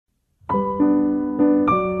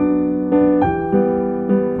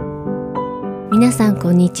皆さんこ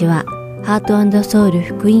んにちは。ハート&ソウル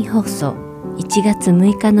福音放送1月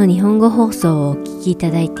6日の日本語放送をお聞きい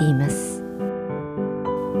ただいています。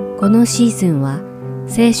このシーズンは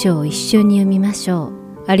聖書を一緒に読みましょ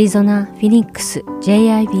う。アリゾナ・フィニックス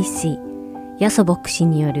JIBC ヤソ牧師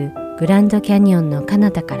によるグランドキャニオンのか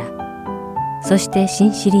なたから、そして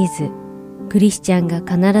新シリーズクリスチャンが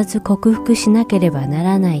必ず克服しなければな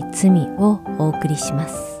らない罪をお送りしま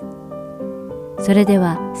す。それで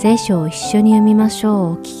は聖書を一緒に読みましょうを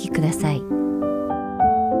お聞きください。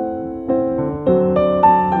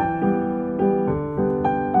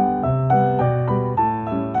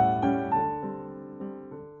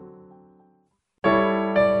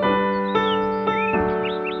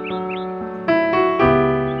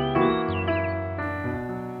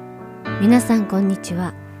皆さんこんにち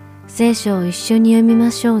は。聖書を一緒に読みま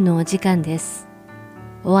しょうのお時間です。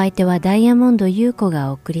お相手はダイヤモンド優子が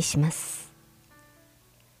お送りします。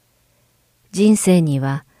人生に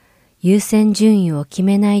は優先順位を決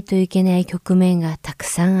めないといけない局面がたく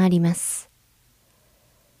さんあります。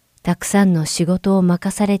たくさんの仕事を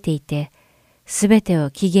任されていて、すべてを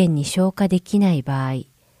期限に消化できない場合、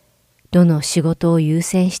どの仕事を優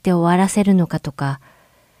先して終わらせるのかとか、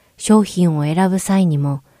商品を選ぶ際に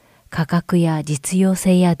も価格や実用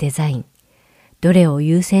性やデザイン、どれを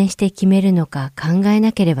優先して決めるのか考え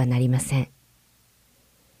なければなりません。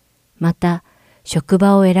また、職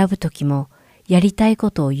場を選ぶときも、やりたい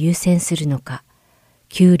ことを優先するのか、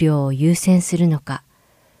給料を優先するのか、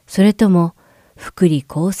それとも福利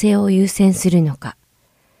厚生を優先するのか、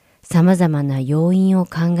様々な要因を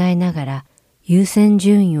考えながら優先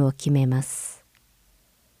順位を決めます。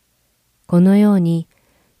このように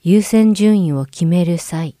優先順位を決める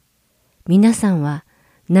際、皆さんは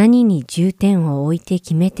何に重点を置いて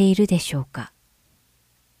決めているでしょうか。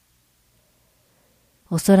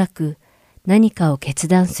おそらく何かを決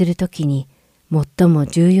断するときに最も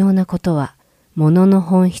重要なことは、物の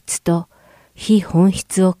本質と非本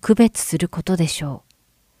質を区別することでしょ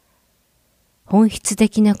う。本質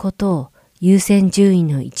的なことを優先順位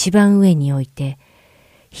の一番上に置いて、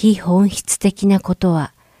非本質的なこと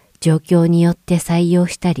は状況によって採用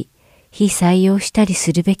したり、非採用したり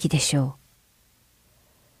するべきでしょう。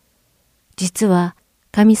実は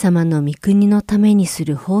神様の御国のためにす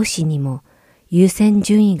る奉仕にも優先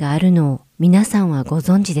順位があるのを皆さんはご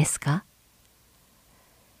存知ですか？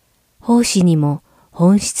奉仕にも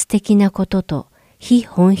本質的なことと非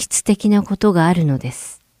本質的なことがあるので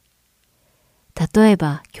す。例え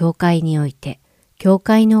ば、教会において、教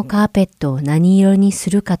会のカーペットを何色にす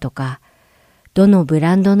るかとか、どのブ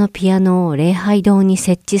ランドのピアノを礼拝堂に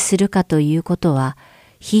設置するかということは、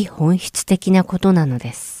非本質的なことなの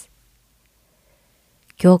です。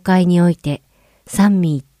教会において、三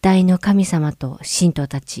位一体の神様と信徒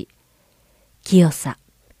たち、清さ、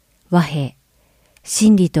和平、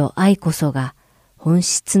真理と愛こそが本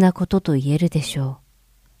質なことと言えるでしょう。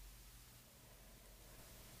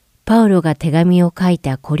パウロが手紙を書い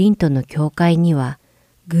たコリントの教会には、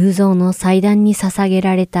偶像の祭壇に捧げ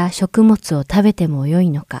られた食物を食べてもよ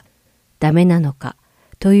いのか、ダメなのか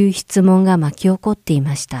という質問が巻き起こってい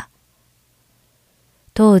ました。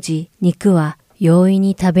当時、肉は容易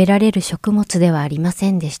に食べられる食物ではありま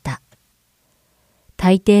せんでした。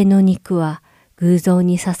大抵の肉は偶像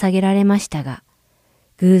に捧げられましたが、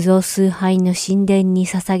偶像崇拝の神殿に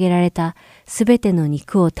捧げられたすべての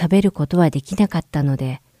肉を食べることはできなかったの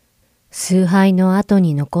で、崇拝の後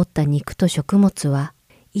に残った肉と食物は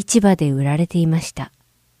市場で売られていました。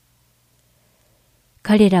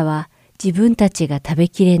彼らは自分たちが食べ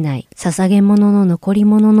きれない捧げ物の残り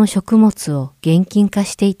物の食物を現金化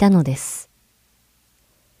していたのです。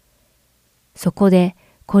そこで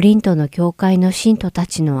コリントの教会の信徒た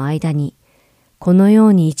ちの間に、このよ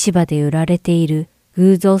うに市場で売られている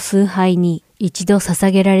偶像崇拝に一度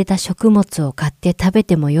捧げられた食物を買って食べ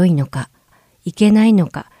てもよいのか、いけないの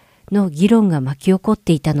かの議論が巻き起こっ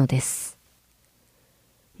ていたのです。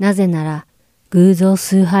なぜなら、偶像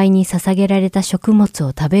崇拝に捧げられた食物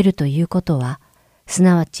を食べるということは、す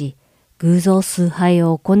なわち偶像崇拝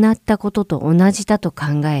を行ったことと同じだと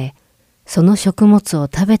考え、その食物を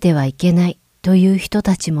食べてはいけないという人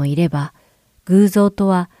たちもいれば、偶像と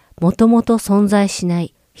はもともと存在しな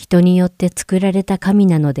い人によって作られた神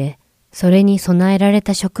なので、それに備えられ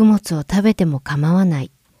た食物を食べても構わな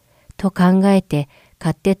いと考えて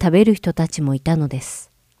買って食べる人たちもいたのです。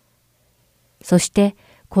そして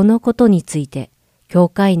このことについて教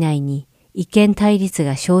会内に意見対立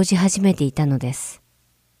が生じ始めていたのです。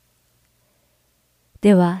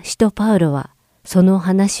では使徒パウロはその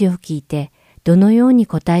話を聞いてどのように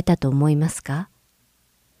答えたと思いますか？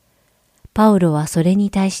パウロはそれに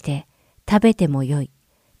対して食べてもよい、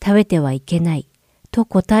食べてはいけないと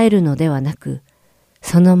答えるのではなく、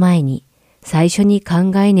その前に最初に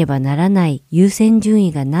考えねばならない優先順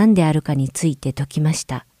位が何であるかについて説きまし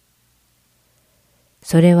た。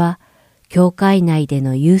それは、教会内で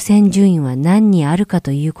の優先順位は何にあるか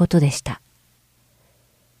ということでした。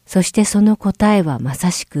そしてその答えはま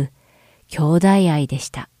さしく、兄弟愛でし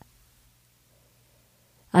た。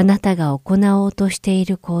あなたが行おうとしてい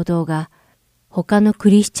る行動が、他のク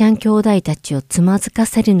リスチャン兄弟たちをつまずか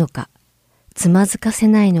せるのか、つまずかせ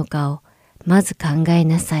ないのかをまず考え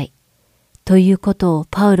なさい、ということを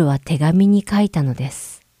パウロは手紙に書いたので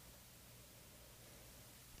す。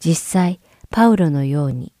実際、パウロのよ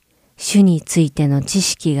うに、主についての知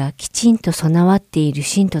識がきちんと備わっている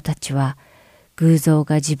信徒たちは、偶像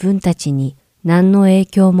が自分たちに何の影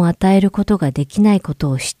響も与えることができないこと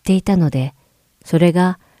を知っていたので、それ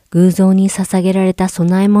が偶像に捧げられた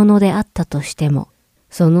供え物であったとしても、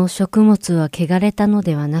その食物は汚れたの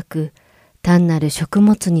ではなく、単なる食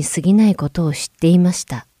物に過ぎないことを知っていまし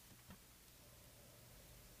た。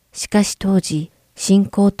しかし当時、信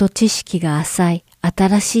仰と知識が浅い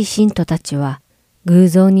新しい信徒たちは、偶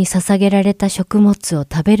像に捧げられた食物を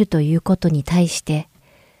食べるということに対して、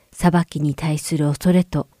裁きに対する恐れ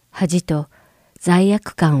と恥と罪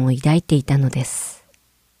悪感を抱いていたのです。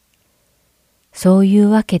そういう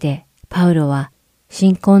わけで、パウロは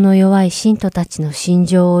信仰の弱い信徒たちの心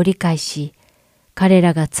情を理解し、彼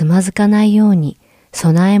らがつまずかないように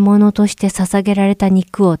供え物として捧げられた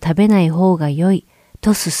肉を食べない方が良い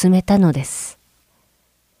と勧めたのです。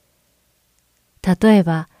例え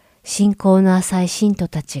ば、信仰の浅い信徒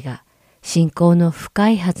たちが、信仰の深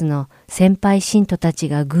いはずの先輩信徒たち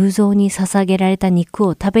が偶像に捧げられた肉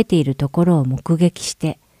を食べているところを目撃し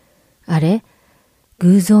て、あれ？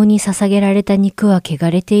偶像に捧げられた肉は汚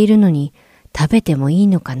れているのに食べてもいい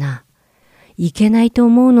のかな？いけないと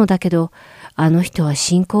思うのだけど、あの人は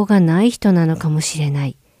信仰がない人なのかもしれな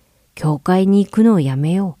い。教会に行くのをや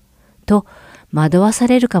めよう。と惑わさ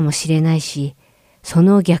れるかもしれないし、そ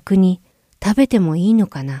の逆に食べてもいいの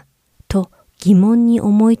かな？と疑問に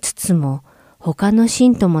思いつつも、他の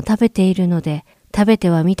信徒も食べているので、食べて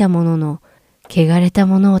はみたものの、汚れた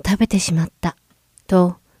ものを食べてしまった、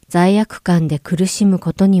と罪悪感で苦しむ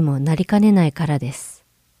ことにもなりかねないからです。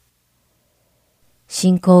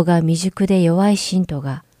信仰が未熟で弱い信徒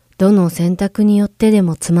が、どの選択によってで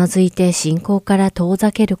もつまずいて信仰から遠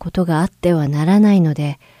ざけることがあってはならないの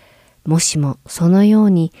で、もしもそのよう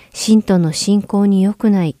に信徒の信仰に良く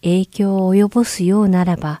ない影響を及ぼすような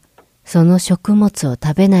らば、その食物を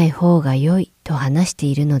食べない方が良いと話して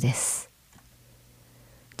いるのです。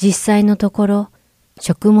実際のところ、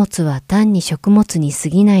食物は単に食物に過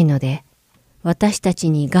ぎないので、私たち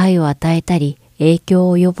に害を与えたり影響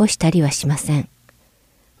を及ぼしたりはしません。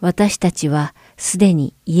私たちはすで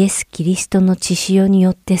にイエス・キリストの血潮によ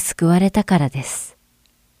って救われたからです。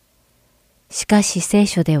しかし聖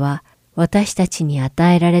書では、私たちに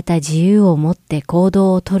与えられた自由をもって行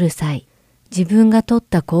動をとる際、自分が取っ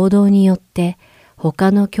た行動によって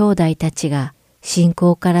他の兄弟たちが信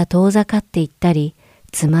仰から遠ざかっていったり、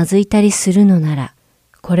つまずいたりするのなら、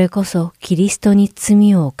これこそキリストに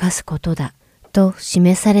罪を犯すことだと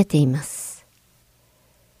示されています。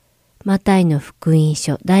マタイの福音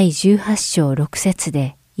書第18章6節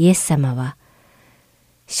でイエス様は、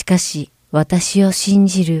しかし私を信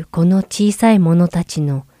じるこの小さい者たち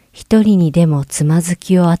の一人にでもつまず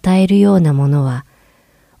きを与えるようなものは、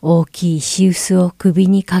大きい石臼を首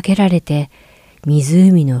にかけられて、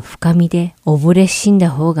湖の深みで溺れ死んだ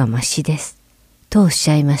方がましです。とおっし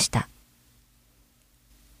ゃいました。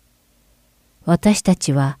私た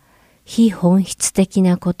ちは、非本質的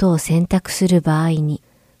なことを選択する場合に、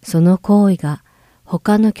その行為が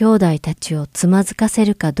他の兄弟たちをつまずかせ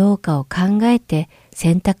るかどうかを考えて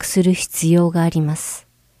選択する必要があります。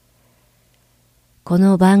こ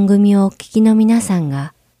の番組をお聞きの皆さん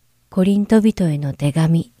が、コリント人への手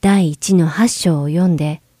紙第1の8章を読ん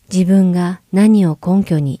で、自分が何を根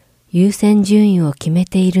拠に優先順位を決め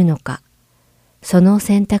ているのか、その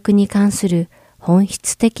選択に関する本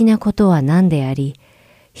質的なことは何であり、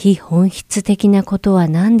非本質的なことは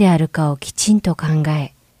何であるかをきちんと考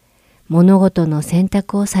え、物事の選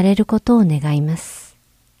択をされることを願います。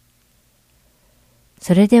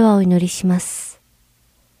それではお祈りします。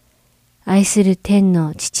愛する天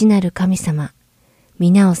の父なる神様、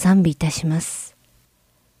皆を賛美いたします。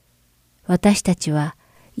私たちは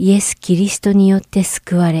イエス・キリストによって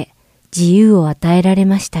救われ、自由を与えられ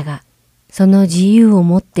ましたが、その自由を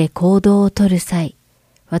もって行動をとる際、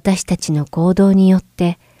私たちの行動によっ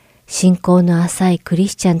て信仰の浅いクリ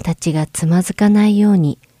スチャンたちがつまずかないよう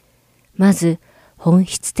に、まず本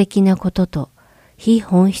質的なことと非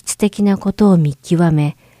本質的なことを見極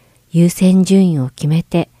め、優先順位を決め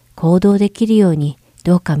て行動できるように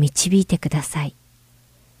どうか導いてください。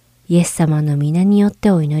イエス様の皆によって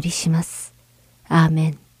お祈りします。アー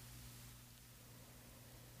メン。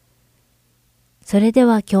それで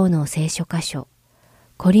は今日の聖書箇所、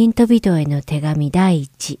コリント人への手紙第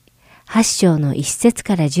1、8章の1節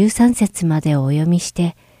から13節までをお読みし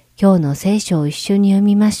て、今日の聖書を一緒に読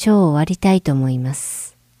みましょうを終わりたいと思いま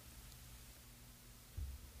す。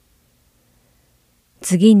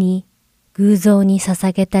次に、偶像に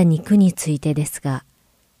捧げた肉についてですが、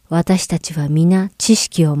私たちは皆知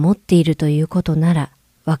識を持っているということなら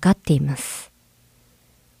分かっています。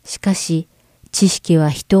しかし、知識は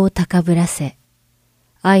人を高ぶらせ、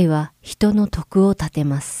愛は人の徳を立て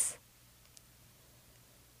ます。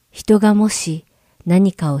人がもし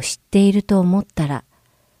何かを知っていると思ったら、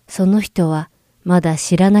その人はまだ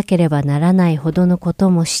知らなければならないほどのこと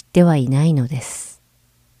も知ってはいないのです。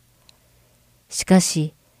しか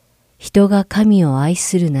し、人が神を愛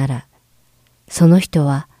するなら、その人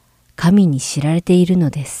は神に知られているの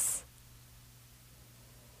です。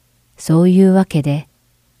そういうわけで、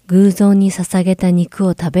偶像に捧げた肉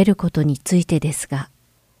を食べることについてですが、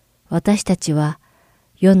私たちは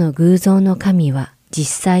世の偶像の神は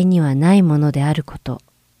実際にはないものであること、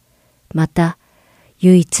また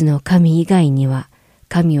唯一の神以外には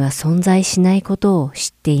神は存在しないことを知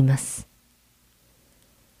っています。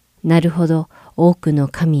なるほど、多くの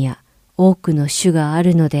神や多くの主があ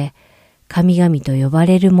るので、神々と呼ば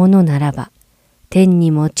れるものならば、天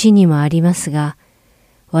にも地にもありますが、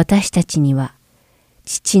私たちには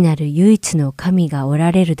父なる唯一の神がお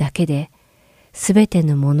られるだけで、すべて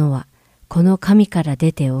のものはこの神から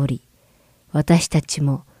出ており、私たち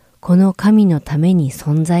もこの神のために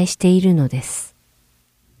存在しているのです。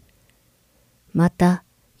また、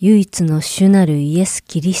唯一の主なるイエス・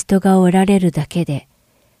キリストがおられるだけで、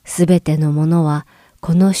すべてのものは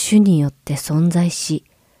この主によって存在し、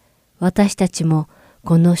私たちも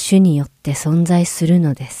この主によって存在する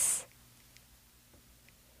のです。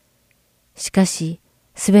しかし、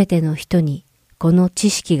すべての人にこの知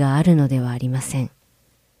識があるのではありません。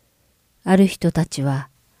ある人たちは、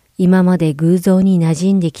今まで偶像に馴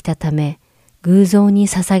染んできたため、偶像に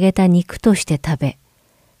捧げた肉として食べ、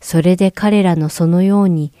それで彼らのそのよう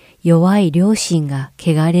に弱い良心が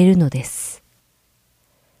汚れるのです。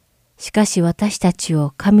しかし私たち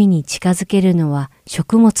を神に近づけるのは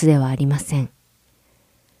食物ではありません。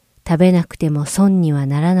食べなくても損には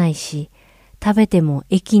ならないし、食べても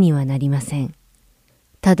益にはなりません。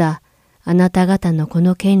ただ、あなた方のこ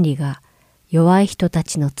の権利が弱い人た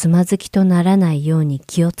ちのつまずきとならないように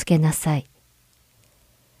気をつけなさい。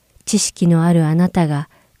知識のあるあなたが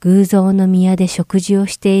偶像の宮で食事を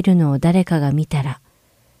しているのを誰かが見たら、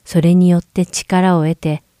それによって力を得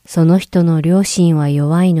て、その人の良心は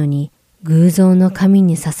弱いのに、偶像の神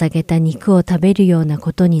に捧げた肉を食べるような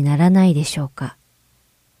ことにならないでしょうか。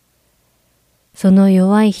その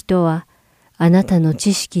弱い人は、あなたの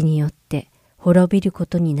知識によって滅びるこ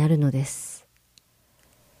とになるのです。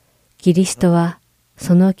キリストは、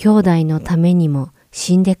その兄弟のためにも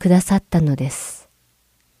死んでくださったのです。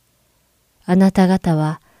あなた方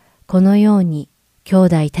は、このように兄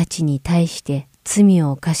弟たちに対して罪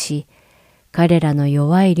を犯し、彼らの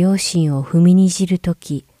弱い良心を踏みにじると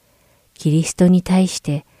き、キリストに対し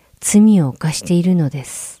て罪を犯しているので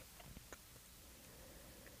す。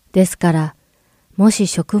ですから、もし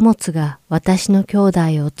食物が私の兄弟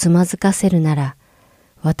をつまずかせるなら、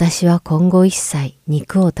私は今後一切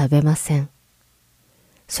肉を食べません。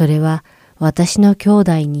それは私の兄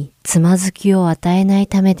弟につまずきを与えない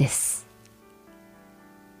ためです。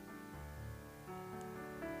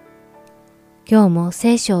今日も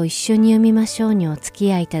聖書を一緒に読みましょうにお付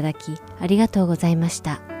き合いいただきありがとうございまし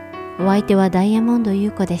た。お相手はダイヤモンド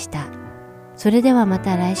優子でした。それではま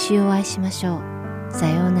た来週お会いしましょう。さ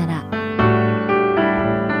ようなら。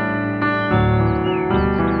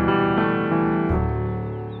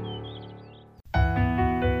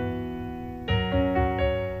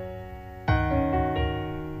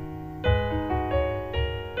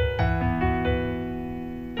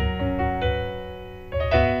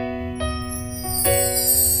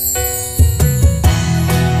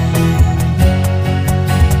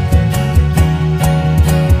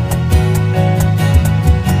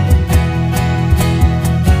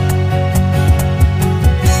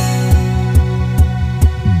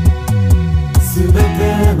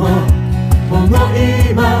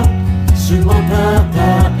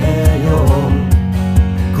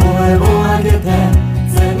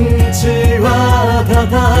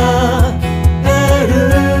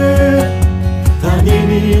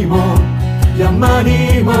山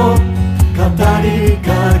にも語り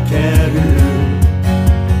かける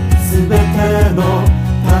の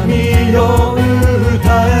民よ歌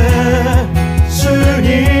え主に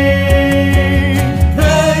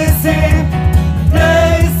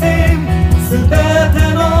すべて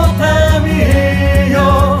の民よ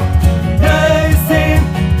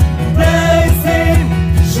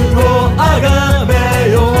主をあがめ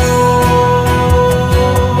よ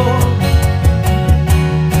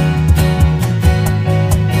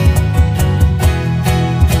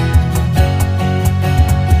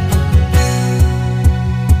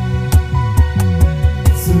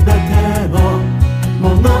すべてのも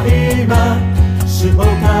の今主をた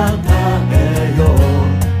たえよ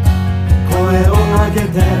声を上げ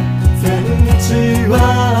て全地は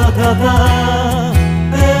たた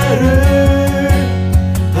える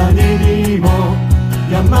谷にも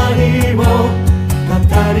山にも語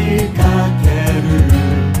りかける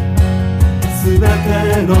すべて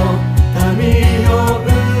の民よ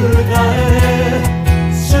歌え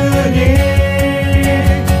主に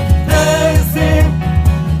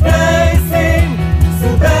す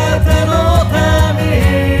べての民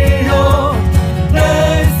よ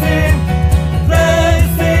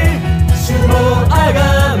あが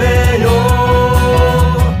めよ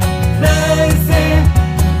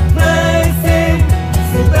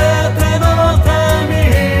すべての民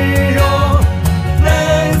よ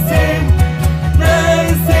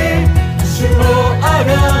主をあが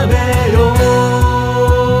めよ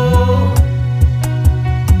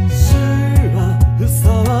主はふさ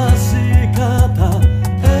わしかった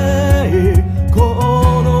栄光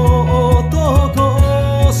の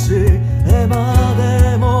男しえまで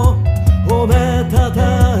も褒めたた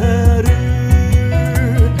える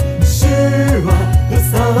主はふ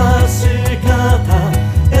さわしかった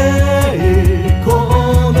栄光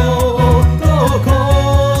の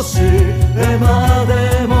男しえまで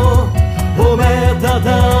も褒めたた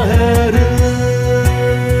える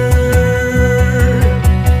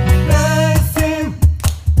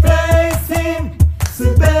す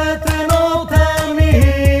べての民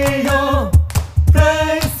よ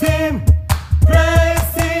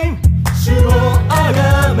主をあ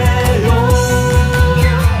がめよ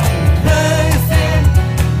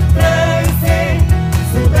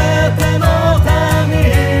すべての民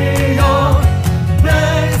よ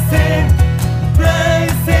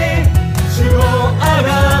主をあが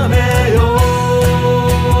めよ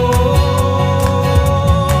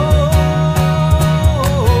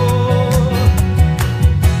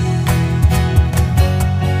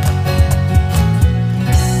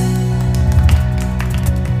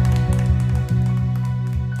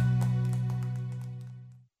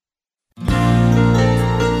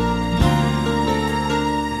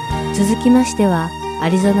続きましてはア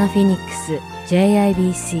リゾナ・フィニックス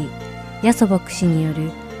JIBC ヤソ牧師によ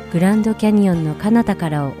るグランドキャニオンのかなたか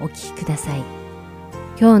らをお聞きください。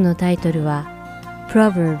今日のタイトルは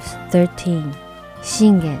Proverbs 13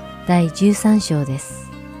箴言第13章です。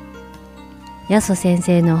ヤソ先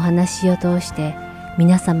生のお話を通して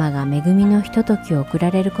皆様が恵みのひとときを送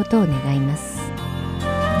られることを願います。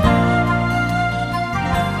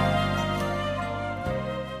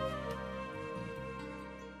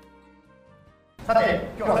さ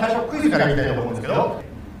て、今日は最初クイズからいきたいと思うんですけど、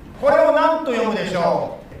これを何と読むでし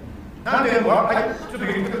ょう。何と読むか、はい、ちょっと言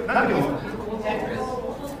ってください。何と読む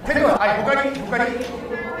手では、はい、他に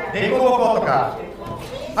デコボコとか、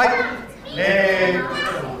はい、正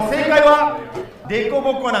解はデコ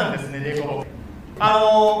ボコなんですね。デコボコ、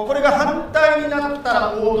これが反対になったら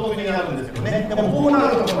凹凸になるんですけどね。でもこうな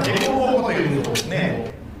るとデコボコというんです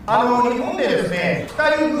ね。日本でですね、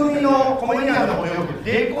2人組のコメディアンのことをよく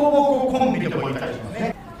デコボココンビと言ったりします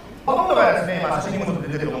ね。ほとんどがですね、写真にも出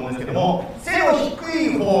てると思うんですけども、背の低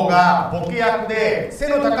い方がボケ役で、背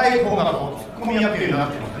の高い方がツッコミ役というようになっ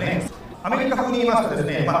ていますね。アメリカ風に言いますとです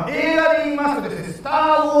ね、映画で言いますとですね、スタ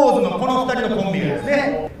ー・ウォーズのこの2人のコンビがです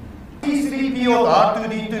ね、C3PO と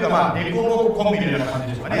R2D2 というのはデコボココンビのような感じ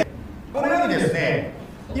ですかね。このようにですね、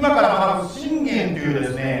今から学ぶ箴言というで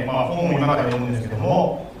すね、本を今から読むんですけど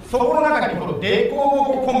も、そこの中にこのデコボ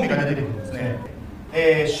ココンビが出てくるんですね。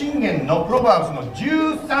箴言のプロバーブスの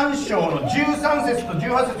13章の13節と18節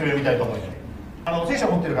を読みたいと思います。聖書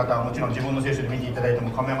を持っている方はもちろん自分の聖書で見ていただいても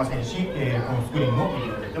構いませんし、このスクリーンを見て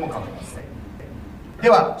いただいても構いません。で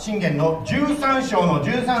は箴言の13章の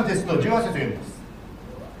13節と18節を読みます。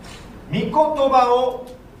御言葉を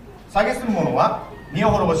蔑む者は身を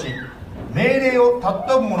滅ぼし、命令を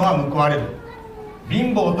尊ぶ者は報われる。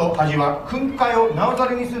貧乏と恥は訓戒をなおざ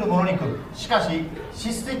りにする者に来る。しかし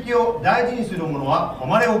叱責を大事にする者は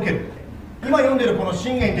誉れを受ける。今読んでいるこの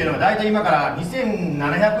箴言というのは大体今から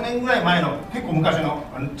2700年ぐらい前の結構昔の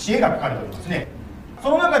知恵が書かれておりますね。そ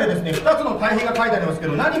の中でですね、2つの対比が書いてありますけ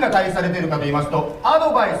ど、何が対比されているかと言いますと、ア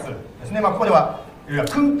ドバイスですね。ここでは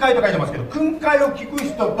訓戒と書いてますけど、訓戒を聞く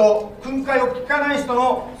人と訓戒を聞かない人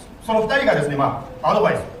のその2人がですね、アド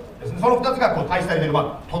バイスですね、その2つがこう対比されている、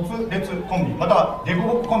突列コンビ、またはデコ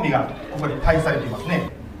ボココンビがここに対比されていますね。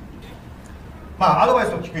アドバイ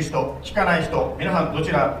スを聞く人、聞かない人、皆さんど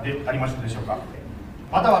ちらでありましたでしょうか。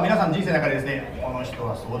または皆さん人生の中でですね、この人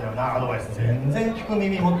はそうだよな、アドバイス全然聞く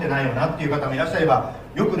耳持ってないよなっていう方もいらっしゃれば、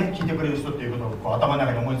よくね聞いてくれる人っていうことをこう頭の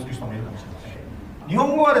中に思いつく人もいるかもしれません。日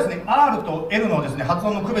本語はですね R と L のですね発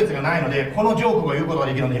音の区別がないので、このジョークを言うことが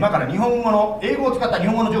できるので、今から英語を使った日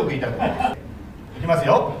本語のジョークを言いたいと思います。いきます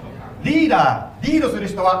よ。リーダー、リードする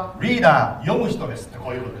人はリーダー、読む人ですって、こ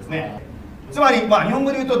ういうことですね。つまり、日本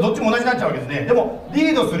語で言うとどっちも同じになっちゃうわけですね。でも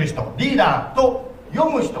リードする人、リーダーと読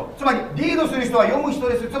む人、つまりリードする人は読む人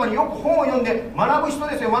です。つまりよく本を読んで学ぶ人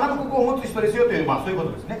ですよ、学ぶ心を持つ人ですよという、そういうこ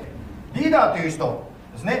とですね。リーダーという人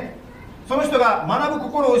ですね、その人が学ぶ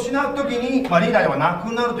心を失うときに、リーダーではな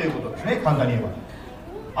くなるということですね、簡単に言え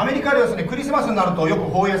ば。アメリカではですね、クリスマスになるとよく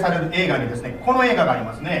放映される映画にですね、この映画があり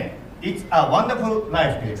ますね。It's a Wonderful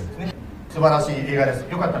Life という映画ですね。素晴らしい映画です。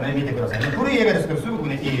よかったらね、見てくださいね。古い映画ですけど、すごく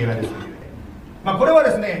ね、いい映画です。これはで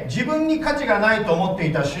すね、自分に価値がないと思って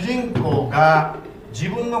いた主人公が自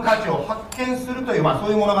分の価値を発見するという、そう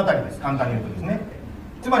いう物語です。簡単に言うとですね。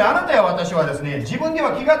つまりあなたや私はですね、自分で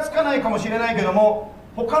は気がつかないかもしれないけども、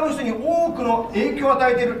他の人に多くの影響を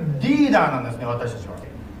与えているリーダーなんですね、私たちは。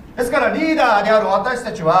ですからリーダーである私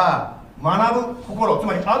たちは、学ぶ心、つ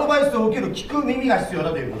まりアドバイスを受ける聞く耳が必要だ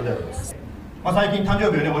ということであります。最近誕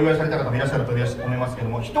生日をね、お祝いされた方もいらっしゃると思いますけど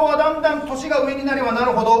も、人はだんだん年が上になればな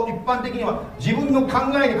るほど、一般的には自分の考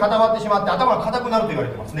えに固まってしまって頭が固くなると言われ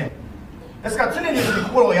てますね。ですから常に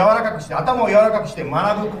心を柔らかくして、頭を柔らかくして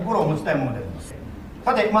学ぶ心を持ちたいものであります。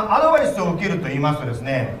さて、アドバイスを受けると言いますとです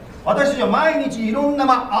ね、私たちは毎日いろんな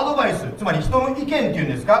アドバイス、つまり人の意見っていうん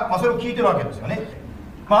ですか、それを聞いてるわけですよね。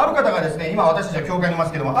ある方がですね、今私たちは教会にいま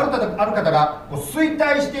すけども、ある方が衰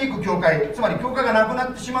退していく教会、つまり教会がなくな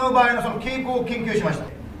ってしまう場合のその傾向を研究しまし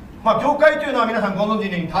た。教会というのは皆さんご存知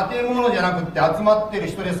のように建物じゃなくって集まっている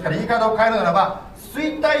人ですから、言い方を変えるならば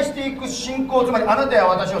衰退していく信仰、つまりあなたや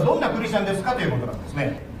私はどんなクリスチャンですかということなんです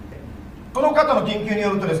ね。その方の研究に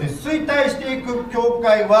よるとですね、衰退していく教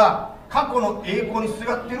会は過去の栄光にす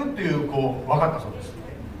がっているという分かったそうです。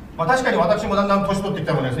確かに私もだんだん年取ってき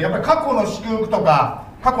たのでですね、やっぱり過去の祝福とか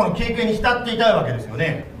過去の経験に浸っていたいわけですよ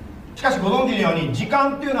ね。しかしご存知のように、時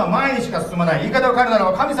間っていうのは前にしか進まない。言い方を変えるなら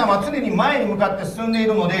ば、神様は常に前に向かって進んでい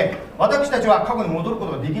るので、私たちは過去に戻るこ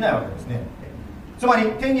とができないわけですね。つま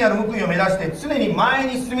り天にある報いを目指して常に前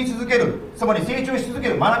に進み続ける、つまり成長し続け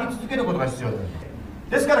る、学び続けることが必要です。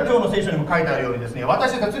ですから今日の聖書にも書いてあるようにですね、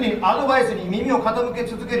私たちは常にアドバイスに耳を傾け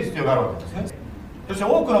続ける必要があるわけですね。そして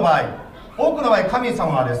多くの場合神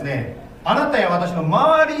様はですね、あなたや私の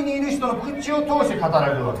周りにいる人の口を通して語ら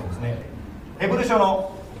れるわけですね。ヘブル書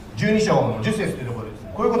の12章の10節というところです。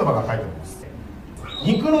こういう言葉が書いてあります。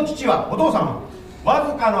肉の父は、お父様はわ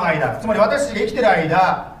ずかの間、つまり私たちが生きている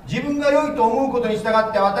間、自分が良いと思うことに従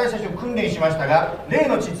って私たちを訓練しましたが、霊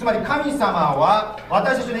の父、つまり神様は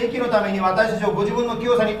私たちの益のために私たちをご自分の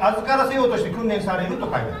清さに預からせようとして訓練されると書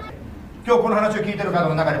いてあります。今日この話を聞いている方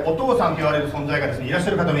の中でお父さんと言われる存在がですね、いらっし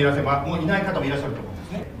ゃる方もいらっしゃる、もういない方もいらっしゃると思うんで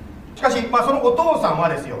すね。しかし、そのお父さんは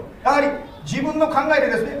ですよ、やはり自分の考えで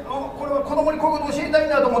ですね、これは子供にこういうことを教えたいん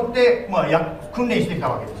だと思って、訓練してきた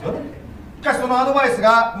わけですよね。しかしそのアドバイス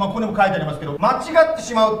が、ここにも書いてありますけど、間違って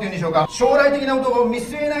しまうっていうんでしょうか、将来的なことを見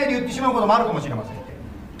据えないで言ってしまうこともあるかもしれません。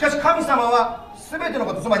しかし神様は全ての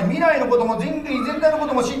こと、つまり未来のことも人類全体のこ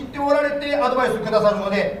とも知っておられてアドバイスをくださるの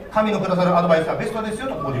で、神のくださるアドバイスはベストですよ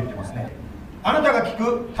とここで言ってますね。あなたが聞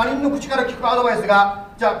く、他人の口から聞くアドバイスが、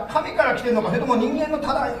じゃあ神から来てるのか、それとも人間の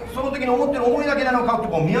ただその時に思ってる思いだけなのかと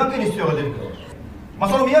見分ける必要が出てくる。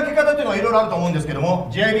その見分け方というのはいろいろあると思うんですけども、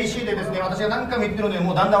 GIBC でですね、私が何回も言ってるので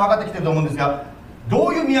もうだんだん分かってきてると思うんですが、ど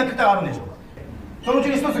ういう見分け方があるんでしょうか。そのうち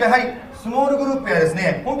に一つがやはりスモールグループやです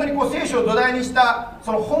ね、本当に聖書を土台にした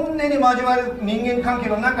その本音に交わる人間関係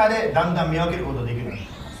の中でだんだん見分けることができるようになりま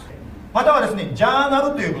す。またはですね、ジャーナ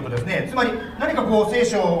ルということですね。つまり何か聖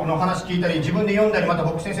書の話聞いたり、自分で読んだり、また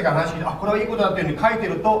牧師先生から話聞いて、これはいいことだというふうに書いて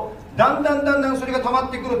ると、だんだんそれが溜ま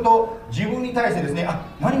ってくると、自分に対してですね、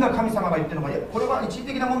何が神様が言ってるのか、これは一時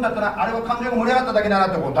的なもんだったな、あれは感情が盛り上がっただけだな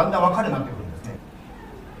ってだんだん分かるようになってくるんですね。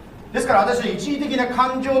ですから私たち一時的な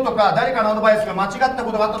感情とか誰かのアドバイスが間違った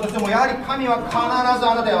ことがあったとしても、やはり神は必ず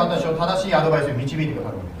あなたや私を正しいアドバイスに導いてくだ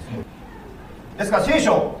さるわけですね。ですから聖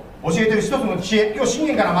書を教えている一つの知恵、今日信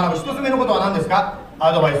玄から学ぶ一つ目のことは何ですか。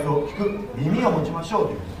アドバイスを聞く耳を持ちましょう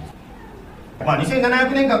ということです。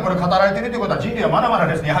2700年間これ語られているということは、人類はまだまだ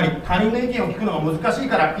ですね、やはり他人の意見を聞くのが難しい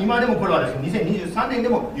から、今でもこれはですね、2023年で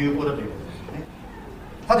も有効だということですね。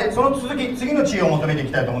さて、その続き、次の知恵を求めてい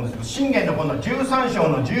きたいと思うんですけど、箴言の今度は13章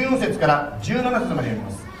の14節から17節まで読み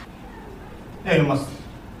ます。では読みます。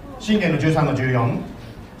箴言の13の14。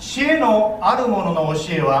知恵のある者の教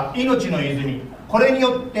えは命の泉、これに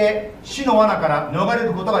よって死の罠から逃れ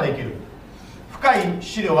ることができる。深い思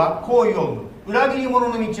慮は行為を生む。裏切り者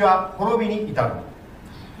の道は滅びに至る。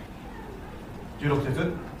16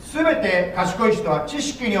節。すべて賢い人は知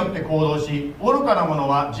識によって行動し、愚かな者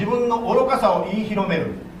は自分の愚かさを言い広める。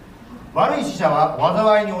悪い使者は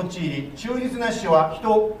災いに陥り、忠実な使者は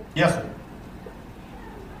人を癒す。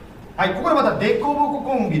はい、ここでまたデコボコ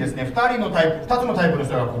コンビですね。2つのタイプの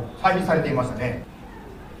人が配置されていましたね。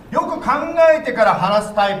よく考えてから話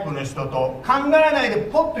すタイプの人と、考えないで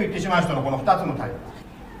ポッと言ってしまう人のこの2つのタイプ。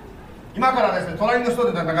今からですね、隣の人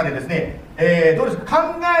の中でですね、どうですか、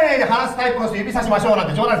考えないで話すタイプの人指さしましょうなん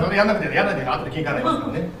て冗談ですよね。やんなくて後で聞かないですけど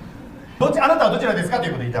ね。あなたはどちらですかとい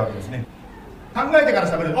うことを言いたいわけですね。考えてから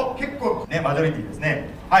喋ると、結構ね、マジョリティですね。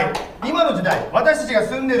はい、今の時代、私たちが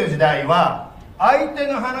住んでいる時代は、相手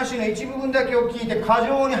の話の一部分だけを聞いて過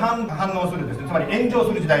剰に反応するですね、つまり炎上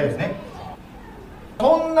する時代ですね。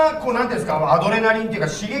そんななんていうんですか、アドレナリンっていうか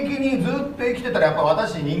刺激にずっと生きてたら、やっぱ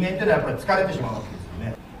私人間っていうのはやっぱり疲れてしまうわけですよ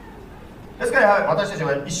ね。ですから私たち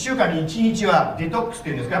は1週間に1日はデトックスって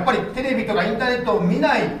いうんですか、やっぱりテレビとかインターネットを見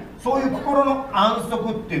ない、そういう心の安息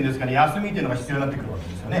っていうんですかね、休みっていうのが必要になってくるわけ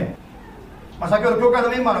ですよね。先ほど教会の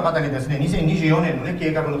メンバーの方にですね、2024年のね、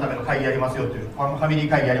計画のための会議やりますよという、ファミリー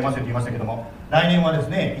会議やりますよと言いましたけども、来年はです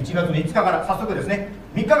ね、1月の5日から早速ですね、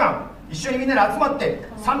3日間一緒にみんなで集まって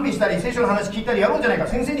賛美したり聖書の話聞いたりやろうじゃないか、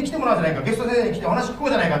先生に来てもらうじゃないか、ゲスト先生に来てお話聞こう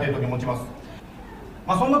じゃないかという時を持ちます。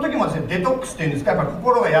そんな時もですね、デトックスっていうんですか、やっぱり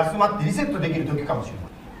心が休まってリセットできる時かもしれ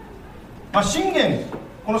ない。箴言、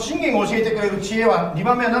この箴言を教えてくれる知恵は2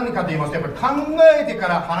番目は何かと言いますと、やっぱり考えてか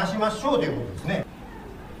ら話しましょうということですね。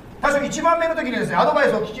最初1番目の時にですね、アドバイ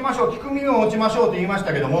スを聞きましょう、聞く耳を持ちましょうと言いまし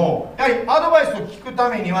たけども、やはりアドバイスを聞くた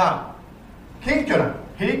めには謙虚な、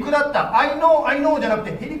へりくだった I know じゃな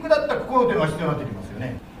くてへりくだった心というのが必要になってきますよ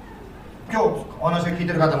ね。今日お話を聞い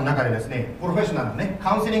てる方の中でですね、プロフェッショナルのね、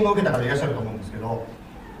カウンセリングを受けた方いらっしゃると思うんですけど、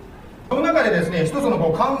その中でですね、一つの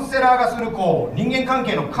カウンセラーがする人間関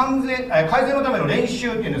係の改善のための練習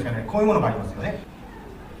っていうんですかね、こういうものがありますよね。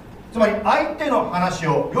つまり相手の話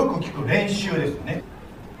をよく聞く練習ですよね。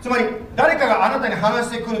つまり誰かがあなたに話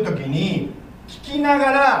してくるときに聞きな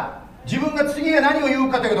がら、自分が次は何を言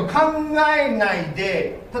うかということを考えない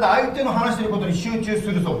で、ただ相手の話していることに集中す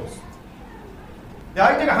るそうです。で、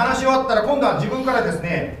相手が話し終わったら今度は自分からです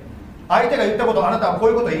ね、相手が言ったことを、あなたはこう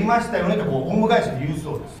いうことを言いましたよねとオウム返しで言う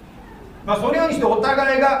そうです。そのようにしてお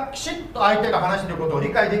互いがきちっと相手が話していることを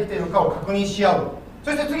理解できているかを確認し合う。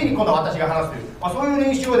そして次に今度は私が話すという、そういう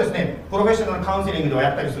練習をですね、プロフェッショナルカウンセリングでは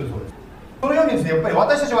やったりするそうです。そのようにですね、やっぱり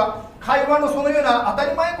私たちは会話のそのような当た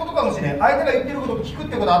り前ことかもしれない、相手が言っていることを聞くっ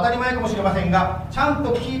てことは当たり前かもしれませんが、ちゃん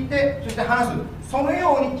と聞いて、そして話す、その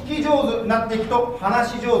ように聞き上手になっていくと話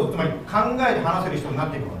し上手、つまり考えて話せる人になっ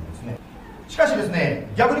ていくわけですね。しかしですね、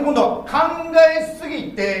逆に今度は考えす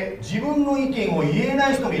ぎて自分の意見を言えな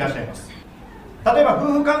い人もいらっしゃいます。例えば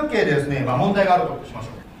夫婦関係でですね、問題があるとしましょ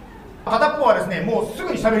う。片っぽはですね、もうす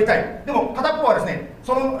ぐに喋りたい、でも片っぽはですね、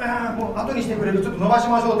もう後にしてくれる、ちょっと伸ばし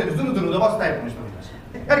ましょうってずるずる伸ばすタイプの人がいらっし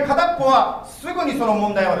ゃる。やはり片っぽはすぐにその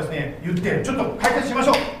問題をですね言って、ちょっと解決しまし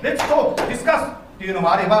ょう、レッツゴーディスカスっていうの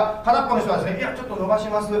もあれば、片っぽの人はですね、いやちょっと伸ばし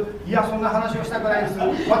ます、いやそんな話をしたくないです、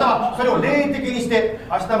またはそれを霊的にして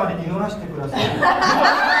明日まで祈らせてください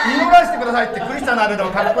祈らせてくださいってクリスチャンのあれで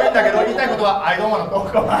もかっこいいんだけど、言いたいことは I don't want to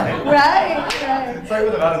talk about it そうい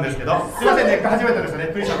うことがあるんですけど、すいませんね、初めてですね、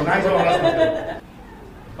クリスチャンの内情を話すんですけ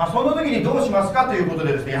ど、その時にどうしますかということ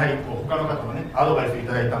でですね、やはり他の方のねアドバイスをい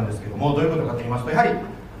ただいたんですけども、どういうことかと言いますと、やはり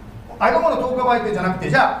I don't want to talk about itじゃなくて、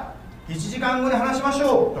じゃあ1時間後に話しまし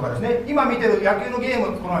ょうとかですね、今見てる野球のゲー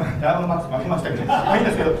ム、このダウンマッチ負けましたけど、いいん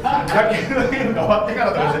ですけど、野球のゲームが終わってか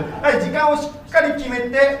らとかですね、やはり時間をしっかり決め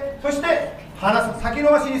て、そして話す、先延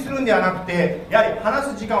ばしにするんではなくて、やはり話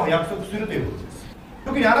す時間を約束するということです。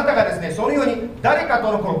特にあなたがですね、そのように誰か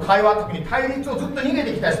とのこの会話、特に対立をずっと逃げ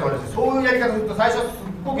てきた人はですね、そういうやり方をすると最初はすっ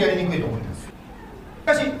ごくやりにくいと思います。し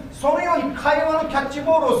かしそのように会話のキャッチ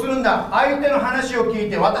ボールをするんだ、相手の話を聞い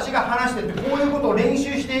て私が話してって、こういうことを練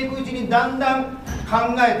習していくうちにだんだん考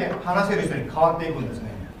えて話せる人に変わっていくんですね。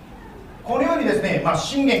このようにですね、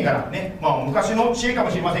箴言からね、昔の知恵かも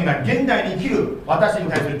しれませんが、現代に生きる私に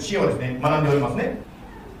対する知恵をですね学んでおりますね。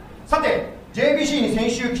さて JBC に先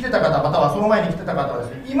週来てた方、またはその前に来てた方はです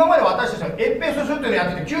ね、今まで私たちはエッペソ書というのをや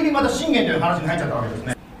ってて、急にまた箴言という話に入っちゃったわけです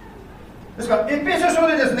ね。ですからエペソ書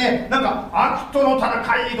でですね、なんか悪との戦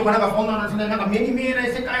いとかなんかそんなですね、なんか目に見えない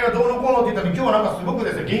世界がどうのこうのって言ったのに、今日はなんかすごく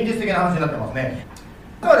ですね、現実的な話になってますね。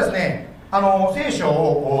実はですね、聖書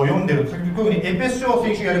を読んでる、特にエペソ書を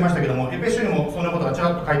先週やりましたけども、エペソ書にもそんなことがち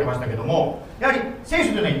らっと書いてましたけども、やはり聖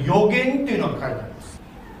書というのは予言というのが書いてあります。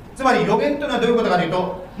つまり予言というのはどういうことかという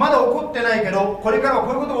と、まだ起こってないけどこれからは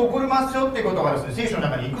こういうことが起こりますよっていうことがですね、聖書の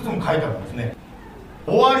中にいくつも書いてあるんですね。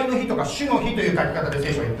終わりの日とか主の日という書き方で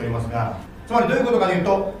聖書は言っておりますが、つまりどういうことかという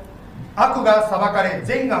と、悪が裁かれ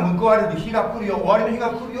善が報われる日が来るよ、終わりの日が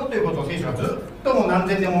来るよということを聖書はずっともう何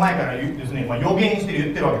千年も前からですね、予言して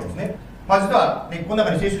言ってるわけですね。実は、ね、この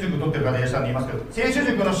中に聖書塾取ってる方いらっしゃるんで言いますけど、聖書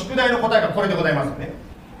塾の宿題の答えがこれでございますよね。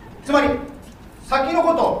つまり先の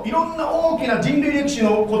こと、いろんな大きな人類歴史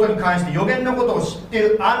のことに関して予言のことを知ってい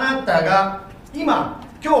るあなたが今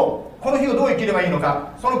日この日をどう生きればいいのか、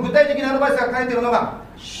その具体的なアドバイスが書いているのが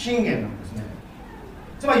箴言なんですね。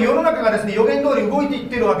つまり世の中がですね、予言通り動いていっ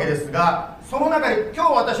ているわけですが、その中で今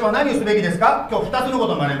日私は何をすべきですか。今日2つのこ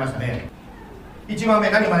とを学びましたね。1番目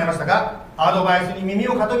何を学びましたか。アドバイスに耳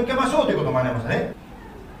を傾けましょうということを学びましたね。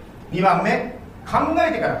2番目、考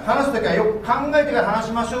えてから話すときはよく考えてから話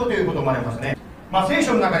しましょうということを学びますね。聖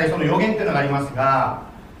書の中でその予言というのがありますが、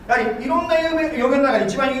やはりいろんな予言の中で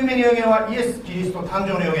一番有名な予言はイエス・キリスト誕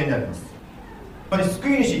生の予言であります。つまり救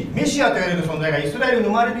い主メシアと言われる存在がイスラエルに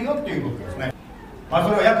生まれるよということですね。そ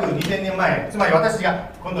れは約2000年前、つまり私が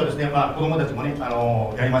今度ですね、子供たちもね、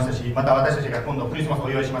やりましたし、また私たちが今度クリスマスをお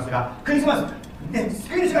祝いしますが、クリスマス、ね、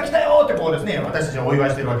救い主が来たよってこうですね、私たちはお祝い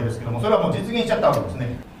しているわけですけども、それはもう実現しちゃったわけですね。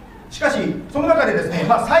しかしその中でですね、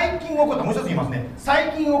最近起こったもう一つ言いますね、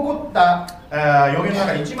最近起こった予言の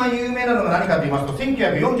中で一番有名なのが何かと言いますと、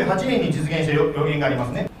1948年に実現した予言がありま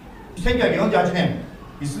すね。1948年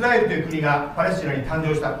イスラエルという国がパレスチナに誕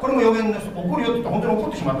生した。これも予言の起こるよって言って本当に起こ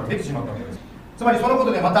ってしまった、できてしまったわけです。つまりそのこ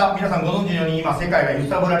とでまた皆さんご存知のように今世界が揺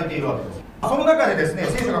さぶられているわけです。その中でですね、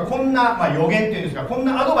聖書がこんな、予言というんですが、こん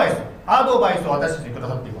なアドバイスを私たちにくだ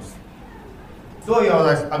さっています。どういうアド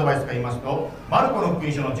バイスか言いますと、マルコの福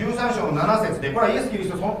音書の13章の7節で、これはイエス・キリ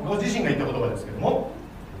ストご自身が言った言葉ですけども、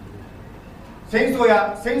戦争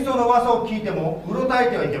や戦争の噂を聞いてもうろたえ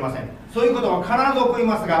てはいけません。そういうことは必ず起こり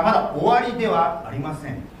ますが、まだ終わりではありませ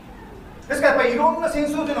ん。ですからやっぱりいろんな戦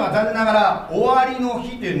争というのは残念ながら終わりの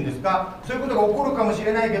日というんですか、そういうことが起こるかもし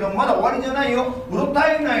れないけど、まだ終わりじゃないよ、うろ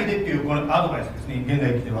たえないでっていうこのアドバイスですね、現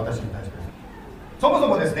代生きている私に対してです。そもそ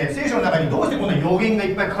もですね、聖書の中にどうしてこんな予言が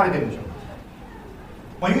いっぱい書かれてるんでしょう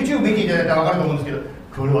か。YouTube 見ていただいたら分かると思うんですけど、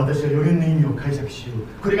これ私は予言の意味を解釈しよ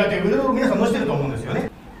う、これがっていろいろ皆さん載せてると思うんですよね。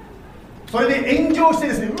それで炎上して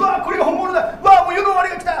ですね、うわこれが本物だ、うわもう世の終わり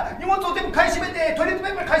が来た、荷物を全部買い占めて、トイレット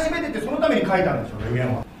ペーパー買い占めてって、そのために書いたんですよ、予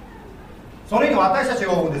言は。そのように私たち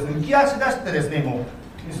をですね、浮き足出してですね、も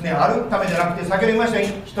うですね、歩くためじゃなくて、先ほど言いましたよう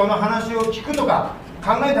に人の話を聞くとか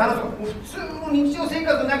考えて話すとか、普通の日常生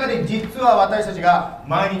活の中で実は私たちが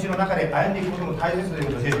毎日の中で歩んでいくことも大切という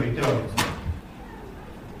ことを聖書が言ってるわけですね。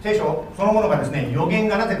聖書そのものがですね、予言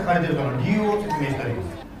がなぜ書かれているかの理由を説明しており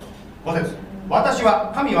ます。5節、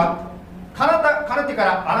神はかねてか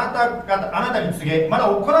らあなたに告げ、まだ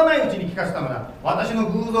起こらないうちに聞かせたのだ。私の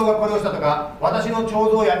偶像がこれをしたとか、私の彫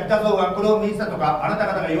像や板像がこれを命じたとか、あなた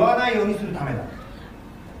方が言わないようにするためだ。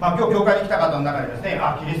今日教会に来た方の中でですね、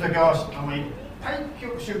キリスト教いっぱい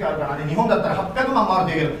宗教あるからね、日本だったら800万もあ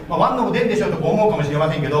るというけど、ワンのも出んでしょうと思うかもしれ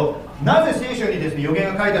ませんけど、なぜ聖書にですね、予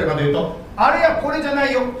言が書いてあるかというと、あれやこれじゃな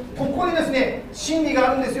いよ、ここにですね、真理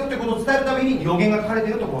があるんですよということを伝えるために予言が書かれて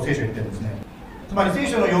いるとこう聖書は言ってるんですね。つまり聖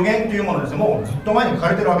書の予言というものですね、もうずっと前に書か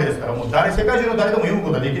れてるわけですから、もう世界中の誰でも読むこ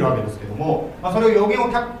とができるわけですけども、それを予言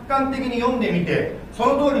を客観的に読んでみて、そ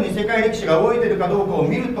の通りに世界歴史が動いているかどうかを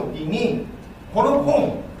見るときに、この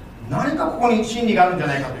本何かここに真理があるんじゃ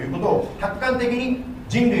ないかということを客観的に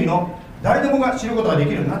人類の誰でもが知ることができ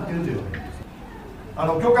るようになっているというわけです。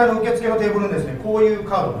教会の受付のテーブルにですね、こういう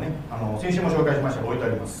カードがね、先週も紹介しましたが置いてあ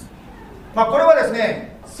ります。これはです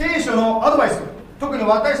ね、聖書のアドバイス、特に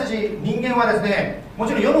私たち人間はですね、も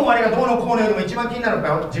ちろん世の終わりがどうのこうのよりも一番気になるの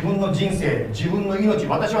は自分の人生、自分の命、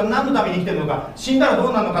私は何のために生きているのか、死んだらど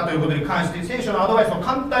うなるのかということに関して聖書のアドバイスを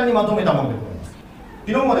簡単にまとめたものでございます。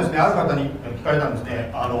昨日もですね、ある方に聞かれたんです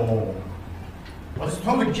ね。私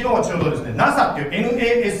その時、昨日はちょうどですね、NASA っていう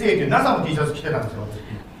NASA という NASA の T シャツ着てたんですよ。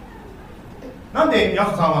なんでヤ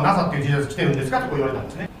ソさんは NASA っていう T シャツ着てるんですかとこう言われたん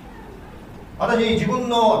ですね。私、自分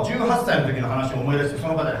の18歳の時の話を思い出してそ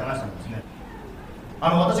の方に話したんですね。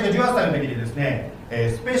私が18歳の時にですね、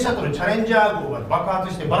スペースシャトルチャレンジャー号が爆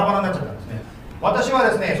発してバラバラになっちゃったんですね。私は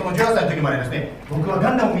ですね、その18歳の時までですね、僕はガ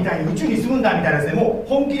ンダムみたいに宇宙に住むんだみたいなですね、もう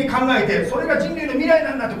本気で考えて、それが人類の未来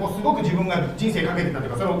なんだってこうすごく自分が人生かけてたとい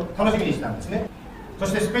うか、それを楽しみにしてたんですね。そ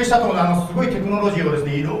してスペースシャトルのすごいテクノロジーをです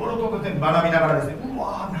ねいろいろと学びながらですね、う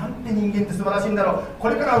わーなんて人間って素晴らしいんだろう、こ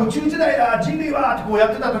れから宇宙時代だ人類はってこうやっ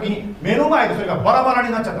てた時に目の前でそれがバラバラ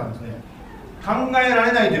になっちゃったんですね。考えら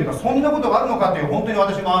れないというか、そんなことがあるのかという、本当に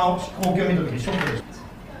私も光景を見た時にショックでした。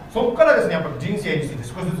そこからですねやっぱり人生について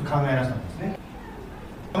少しずつ考え出したんですね。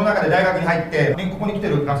その中で大学に入って、ここに来て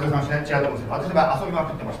る学生さんは違うと思うんですけど、私が遊びま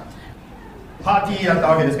くってました。パーティーだった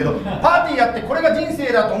わけですけど、パーティーやってこれが人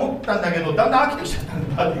生だと思ったんだけど、だんだん飽きてきちゃったん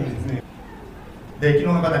だパーティーですね。で、昨日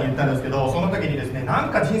の方に言ったんですけど、その時にですね、な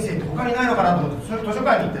んか人生って他にないのかなと思って、図書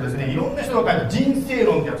館に行ってですね、いろんな人が書いた人生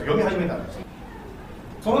論ってやつを読み始めたんです。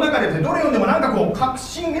その中でですね、どれ読んでもなんかこう確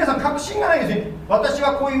信、皆さん確信がないですね。私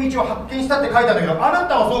はこういう道を発見したって書いてあったけど、あな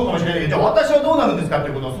たはそうかもしれないけど、じゃあ私はどうなるんですかと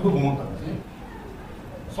いうことをすごく思ったんですね。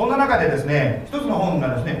そんな中でですね、一つの本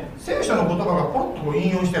がですね、聖書の言葉がポロッと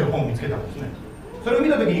引用している本を見つけたんですね。それを見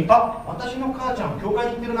たときに、あ、私の母ちゃんは教会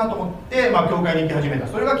に行ってるなと思って、教会に行き始めた。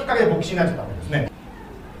それがきっかけで牧師になっちゃったわけですね。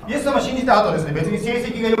イエス様を信じた後ですね、別に成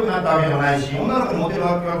績が良くなったわけでもないし、女の子にモテる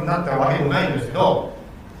わけになったわけでもないんですけど、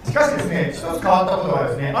しかしですね、一つ変わったことは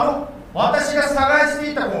ですね、私が探し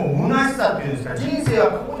ていたこの虚しさっていうんですか、人生は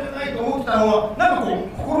ここじゃないと思ってたのは、なんかこう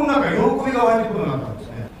心の中に喜びが湧いてくるようになったんです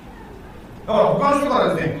ね。だから他の人か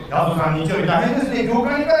らですね、ヤトさん日曜日大変ですね、教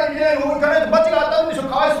会に行かないといけないの、行かないとバチが当たるんでしょ、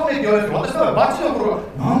かわいそうねって言われて、私はバチの頃が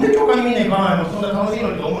なんで教会にみんな行かないの、そんな楽しいの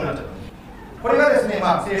にと思うようになっちゃった。これがですね、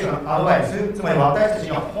聖書のアドバイス、つまり私たち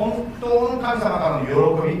が本当の神様からの喜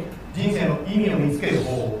び、人生の意味を見つける方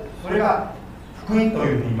法、それが福音と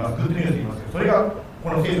いうふうに言います、グッドニュースと言いますけど、それがこ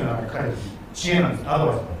の聖書の中に書かれている知恵なんです、アド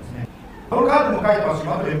バイスなんですね。このカードにも書いてますし、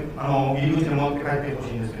後で入り口で持って帰ってほし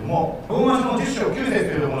いんですけども、ローマ書の10章9節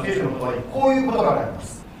というところの聖書の言葉にこういう言葉がありま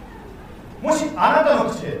す。もしあなたの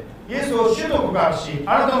口でイエスを主と告白し、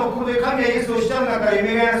あなたの心で神やイエスを死者の中から蘇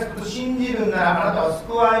らせると信じるなら、あなたは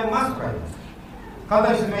救われますと書いてます。簡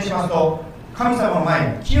単に説明しますと、神様の前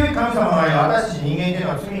に、清い神様の前に私たち人間というの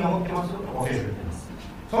は罪を持ってますと聖書が言っています。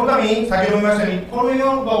そのために先ほど言いましたように、この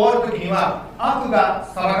世が終わるときには悪が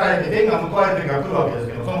裁かれて善が報われる時が来るわけです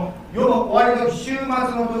けど、その世の終わりの週末の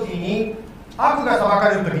時に悪が裁か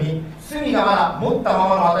れる時に罪がまだ持ったま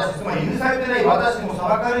まの私、つまり許されてない私にも裁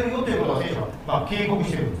かれるよということを聖書は警告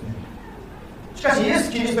しているんですね。しかしイエス・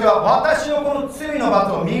キリストが私のこの罪の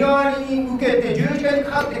罰を身代わりに受けて十字架に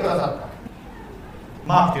かかってくださった。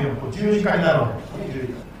マークというのは十字架になるわけです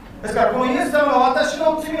ね。ですからこのイエス様が私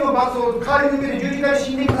の罪の罰を代わりに受けて十字架に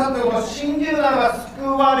死んでくださったことを信じるならば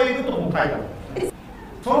救われるとも書いてある。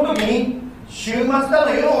その時に終末だ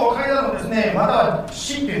の世のお別れだのですね、または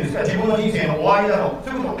死っていうんですか、自分の人生の終わりだの、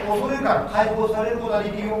そういうことを恐れるから解放されることがで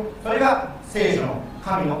きるよ。それが聖書の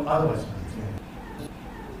神のアドバイスなんですね。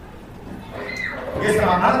イエス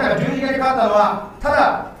様、あなたが十字架にかかったのはた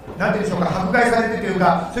だなんていうんでしょうか、迫害されてという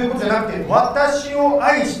か、そういうことじゃなくて、私を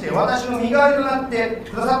愛して私の身代わりとなって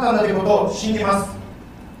くださったんだということを信じます。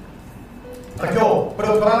今日これ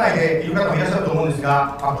を取らないでいる方もいらっしゃると思うんです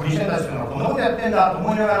が、クリスチャンたちというのはこんなことやってんだと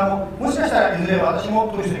思いながらも、もしかしたらいずれ私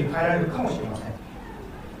もそういう人に変えられるかもしれません。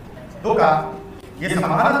どうかイエス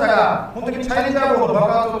様、あなたが本当にチャイニーズラボの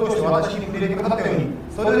爆発を通して私に触れてくださったように、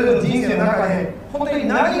それぞれの人生の中で本当に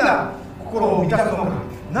何が心を満たすのか、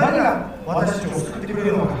何が私たちを救ってくれ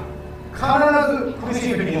るのか、必ず苦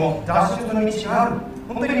しい時にも脱出の道がある。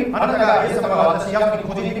本当にあなたがイエス様が私に約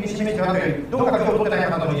個人的に示してくださったように、どうか今日取ってな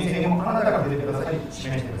い方の人生にもあなたが触れてください、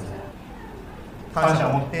示してください。感謝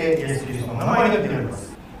を持ってイエス・キリストの名前によっておりま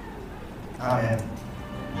す。アーメン。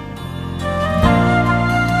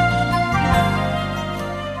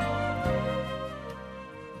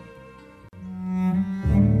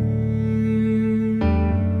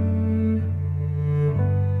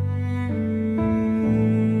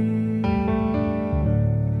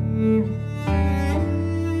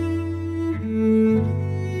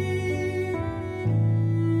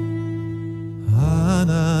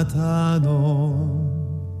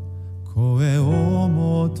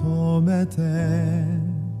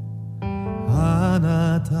あ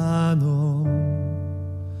なたの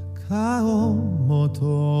顔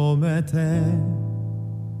求めて、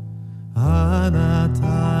あな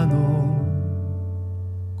たの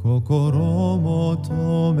心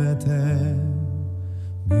求めて、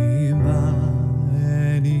御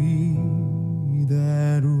前に出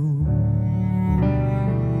る。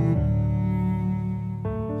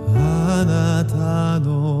あなた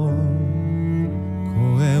の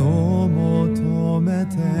声を求め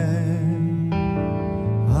て、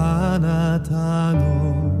あなたの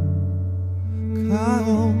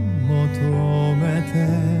顔求めて、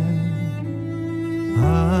あ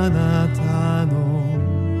なたの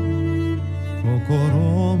心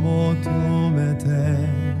求めて、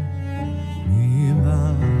御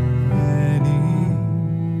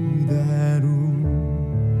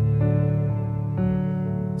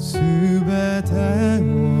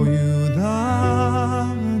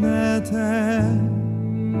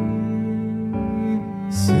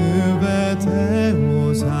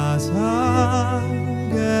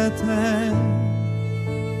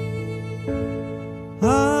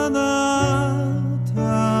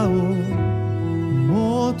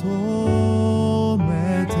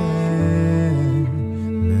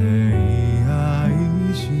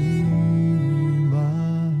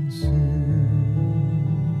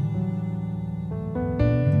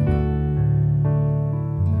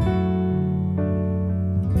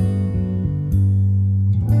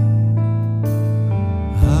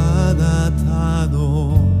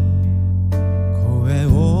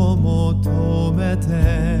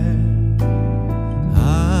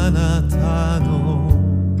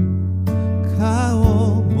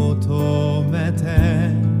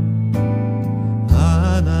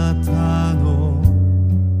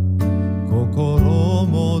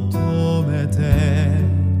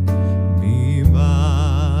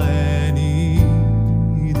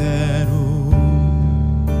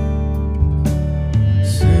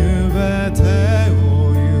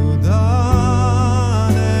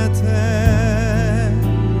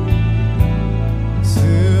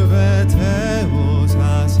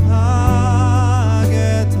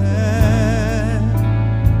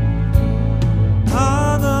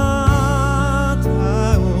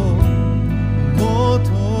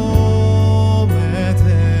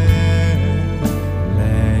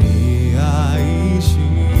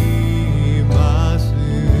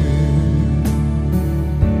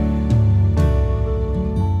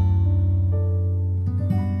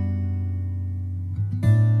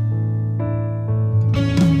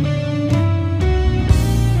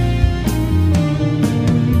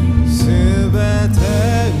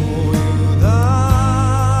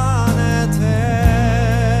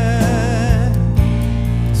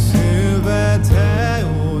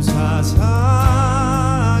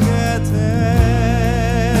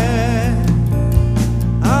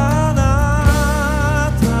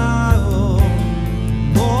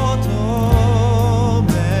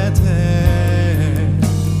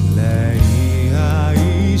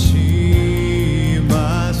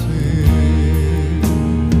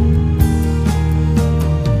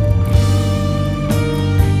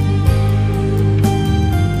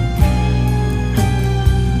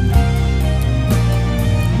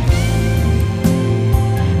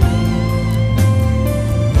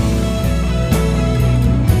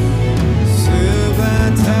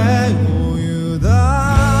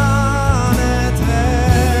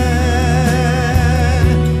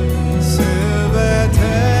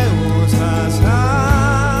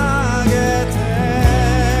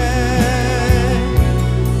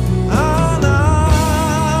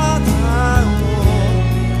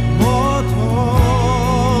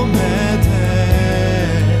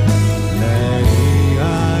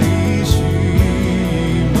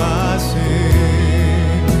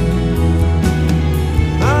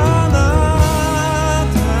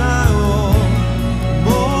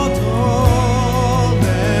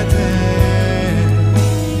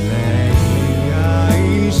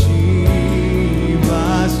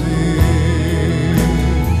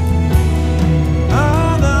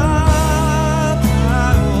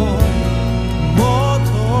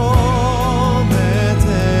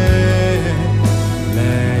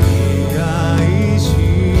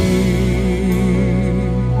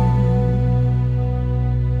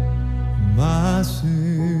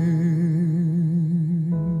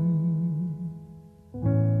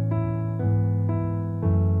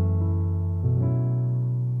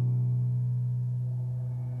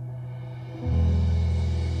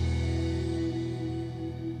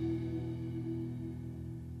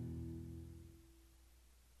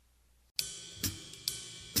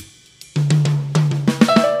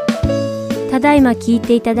だいま聞い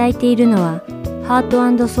ていただいているのはハート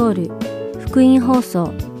&ソウル福音放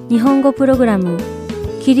送日本語プログラム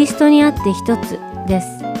キリストにあって一つです。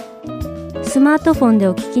スマートフォンで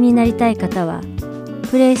お聞きになりたい方は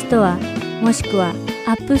プレイストアもしくは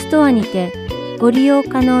アップストアにてご利用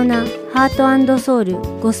可能なハート&ソウル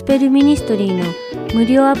ゴスペルミニストリーの無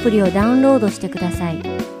料アプリをダウンロードしてください。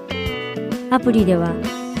アプリでは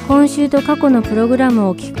今週と過去のプログラム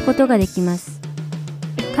を聞くことができます。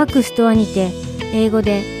各ストアにて英語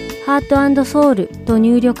でハート&ソウルと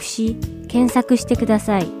入力し検索してくだ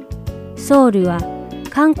さい。ソウルは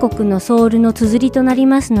韓国のソウルの綴りとなり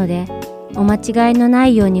ますのでお間違いのな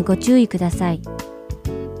いようにご注意ください。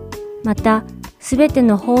また、すべて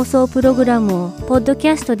の放送プログラムをポッドキ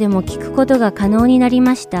ャストでも聞くことが可能になり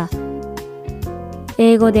ました。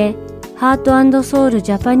英語でハート&ソウル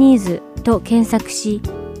ジャパニーズと検索し、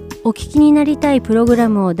お聞きになりたいプログラ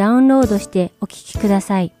ムをダウンロードしてお聞きくだ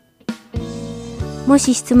さい。も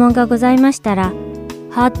し質問がございましたら、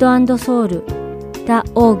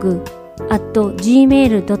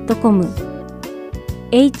heartandsoul.org@gmail.com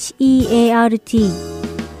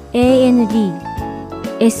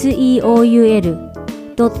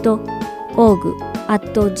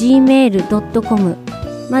heartandseoul.org@gmail.com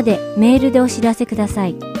までメールでお知らせくださ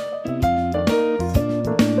い。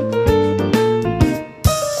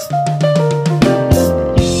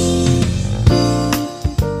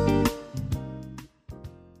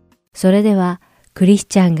それではクリス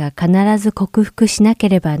チャンが必ず克服しなけ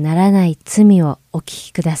ればならない罪をお聞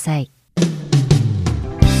きください。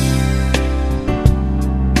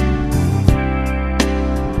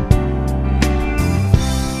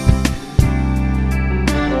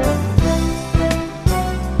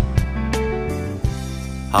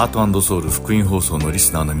ハート&ソウル福音放送のリ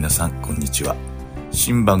スナーの皆さん、こんにちは。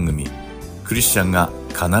新番組クリスチャンが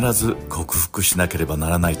必ず克服しなければな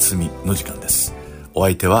らない罪の時間です。お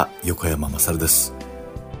相手は横山まさるです。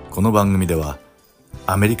この番組では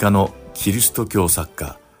アメリカのキリスト教作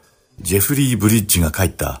家ジェフリー・ブリッジが書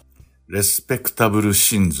いたレスペクタブル・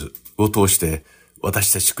シンズを通して私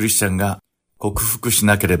たちクリスチャンが克服し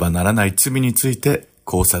なければならない罪について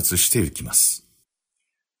考察していきます。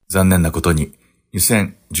残念なことに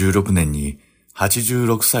2016年に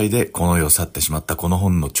86歳でこの世を去ってしまったこの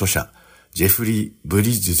本の著者ジェフリー・ブ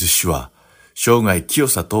リッジズ氏は生涯清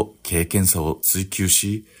さと敬虔さを追求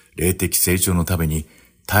し、霊的成長のために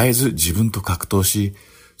絶えず自分と格闘し、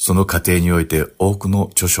その過程において多くの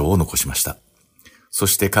著書を残しました。そ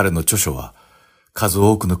して彼の著書は、数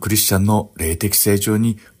多くのクリスチャンの霊的成長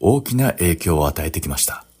に大きな影響を与えてきまし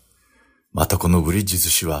た。またこのブリッジズ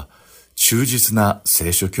氏は、忠実な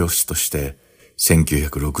聖書教師として、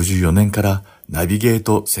1964年からナビゲー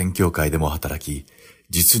ト宣教会でも働き、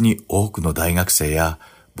実に多くの大学生や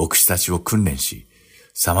牧師たちを訓練し、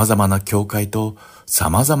様々な教会と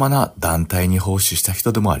様々な団体に奉仕した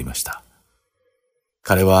人でもありました。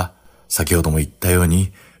彼は先ほども言ったよう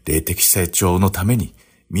に霊的成長のために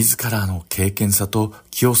自らの敬虔さと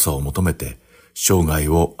清さを求めて生涯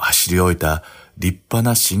を走り終えた立派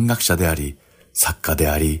な神学者であり、作家で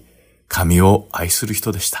あり、神を愛する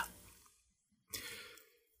人でした。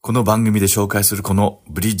この番組で紹介するこの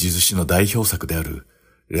ブリッジズ氏の代表作である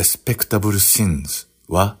Respectable Sins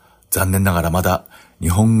は残念ながらまだ日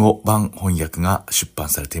本語版翻訳が出版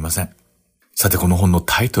されていません。さてこの本の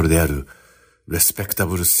タイトルである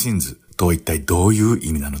Respectable Sins とは一体どういう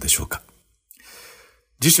意味なのでしょうか。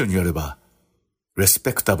辞書によれば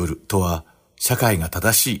Respectable とは社会が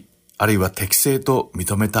正しいあるいは適正と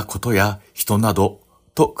認めたことや人など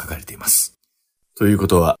と書かれています。というこ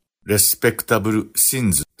とは Respectable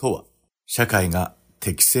Sins とは社会が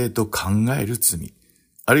適正と考える罪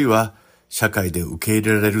あるいは社会で受け入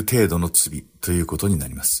れられる程度の罪ということにな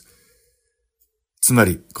ります。つま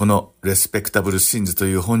り、この Respectable Sins と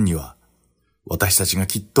いう本には、私たちが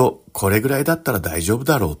きっとこれぐらいだったら大丈夫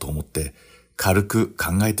だろうと思って軽く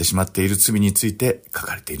考えてしまっている罪について書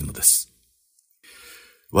かれているのです。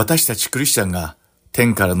私たちクリスチャンが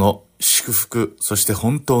天からの祝福、そして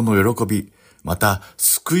本当の喜び、また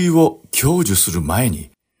救いを享受する前に、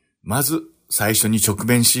まず最初に直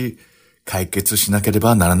面し、解決しなけれ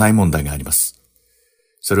ばならない問題があります。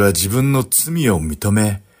それは自分の罪を認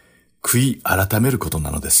め、悔い改めること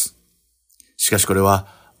なのです。しかしこれは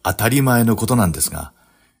当たり前のことなんですが、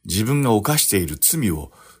自分が犯している罪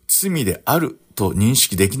を罪であると認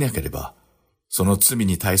識できなければ、その罪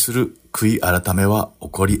に対する悔い改めは起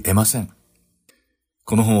こり得ません。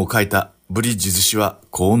この本を書いたブリッジズ氏は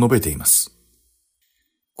こう述べています。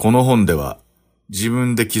この本では自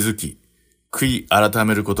分で気づき、悔い改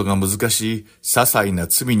めることが難しい些細な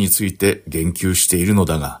罪について言及しているの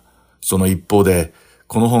だが、その一方で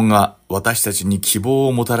この本が私たちに希望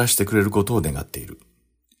をもたらしてくれることを願っている。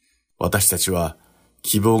私たちは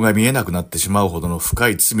希望が見えなくなってしまうほどの深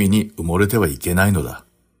い罪に埋もれてはいけないのだ。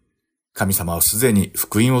神様はすでに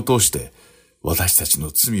福音を通して私たちの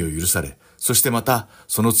罪を許され、そしてまた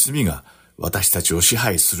その罪が私たちを支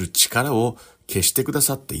配する力を消してくだ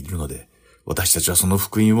さっているので、私たちはその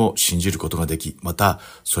福音を信じることができ、また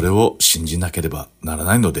それを信じなければなら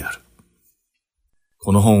ないのである。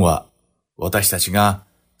この本は私たちが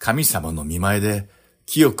神様の御前で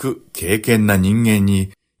清く敬虔な人間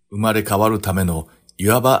に生まれ変わるためのい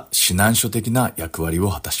わば指南書的な役割を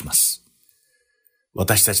果たします。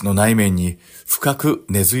私たちの内面に深く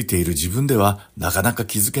根付いている自分ではなかなか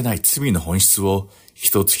気づけない罪の本質を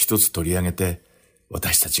一つ一つ取り上げて、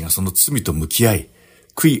私たちがその罪と向き合い、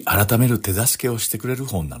悔い改める手助けをしてくれる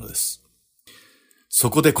本なのです。そ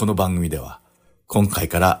こでこの番組では、今回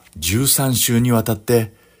から13週にわたっ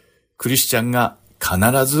て、クリスチャンが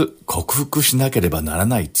必ず克服しなければなら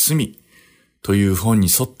ない罪という本に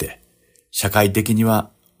沿って、社会的には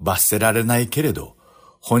罰せられないけれど、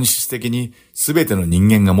本質的に全ての人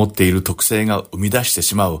間が持っている特性が生み出して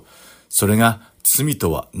しまう、それが罪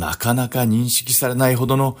とはなかなか認識されないほ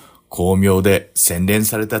どの巧妙で洗練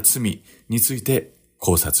された罪について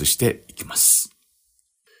考察していきます。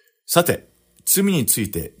さて、罪につい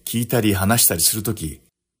て聞いたり話したりするとき、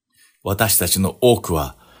私たちの多く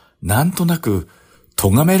はなんとなく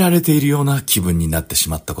咎められているような気分になって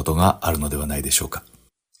しまったことがあるのではないでしょうか。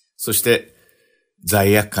そして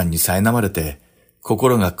罪悪感に苛まれて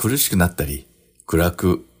心が苦しくなったり、暗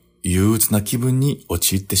く憂鬱な気分に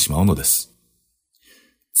陥ってしまうのです。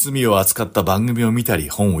罪を扱った番組を見たり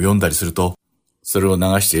本を読んだりすると、それを流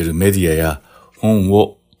しているメディアや本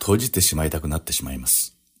を閉じてしまいたくなってしまいま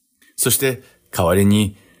す。そして代わり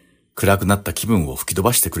に暗くなった気分を吹き飛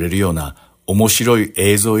ばしてくれるような面白い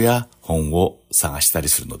映像や本を探したり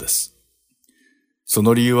するのです。そ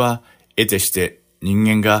の理由は得てして人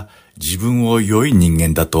間が自分を良い人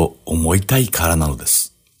間だと思いたいからなので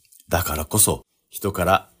す。だからこそ人か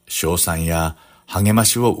ら称賛や励ま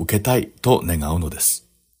しを受けたいと願うのです。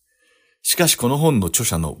しかしこの本の著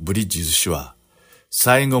者のブリッジズ氏は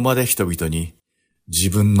最後まで人々に自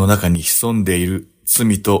分の中に潜んでいる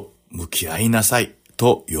罪と向き合いなさい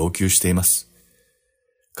と要求しています。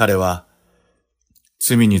彼は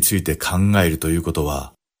罪について考えるということ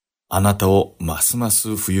はあなたをますま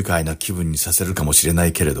す不愉快な気分にさせるかもしれな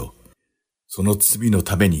いけれど、その罪の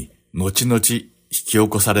ために後々引き起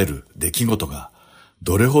こされる出来事が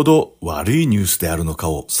どれほど悪いニュースであるのか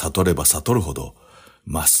を悟れば悟るほど、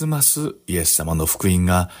ますますイエス様の福音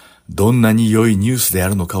がどんなに良いニュースであ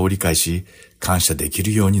るのかを理解し、感謝でき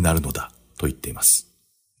るようになるのだと言っています。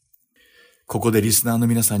ここでリスナーの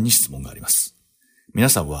皆さんに質問があります。皆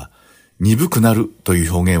さんは鈍くなるとい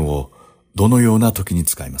う表現をどのような時に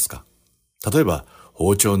使いますか？例えば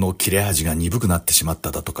包丁の切れ味が鈍くなってしまっ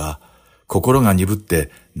ただとか、心が鈍っ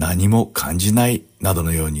て何も感じないなど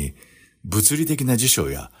のように物理的な事象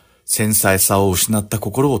や繊細さを失った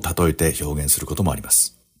心を例えて表現することもありま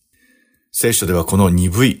す。聖書ではこの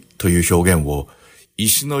鈍いという表現を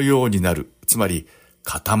石のようになる、つまり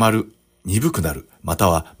固まる、鈍くなる、また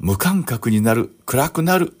は無感覚になる、暗く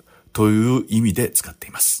なるという意味で使って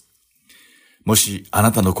います。もしあ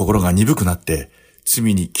なたの心が鈍くなって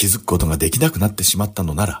罪に気づくことができなくなってしまった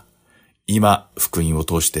のなら、今福音を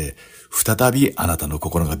通して再びあなたの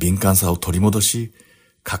心が敏感さを取り戻し、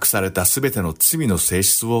隠されたすべての罪の性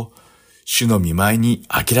質を主の御前に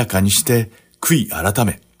明らかにして悔い改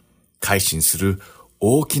め、改心する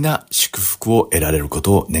大きな祝福を得られるこ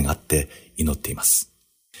とを願って祈っています。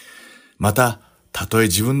また、たとえ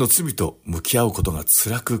自分の罪と向き合うことが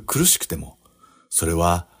辛く苦しくても、それ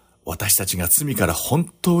は私たちが罪から本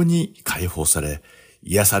当に解放され、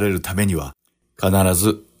癒されるためには必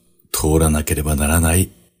ず通らなければならな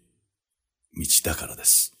い道だからで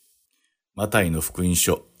す。マタイの福音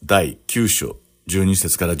書第9章12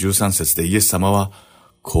節から13節でイエス様は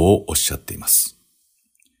こうおっしゃっています。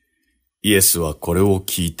イエスはこれを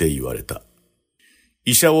聞いて言われた。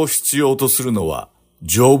医者を必要とするのは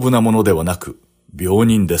丈夫なものではなく病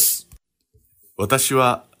人です。私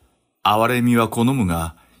は憐れみは好む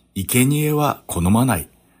が生贄は好まない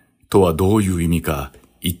とはどういう意味か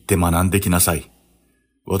言って学んできなさい。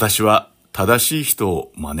私は正しい人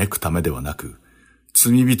を招くためではなく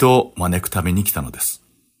罪人を招くために来たのです。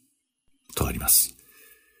とあります。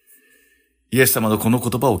イエス様のこの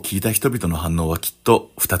言葉を聞いた人々の反応はきっ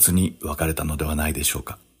と二つに分かれたのではないでしょう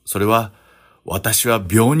か。それは、私は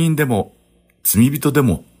病人でも罪人で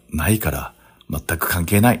もないから全く関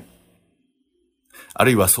係ない。あ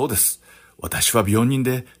るいはそうです。私は病人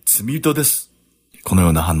で罪人です。このよ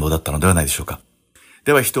うな反応だったのではないでしょうか。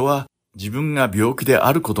では人は自分が病気で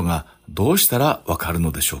あることがどうしたらわかる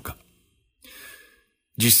のでしょうか。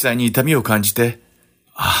実際に痛みを感じて、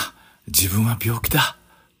自分は病気だ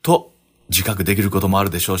と自覚できることもある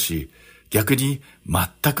でしょうし、逆に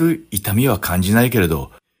全く痛みは感じないけれ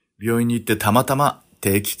ど、病院に行ってたまたま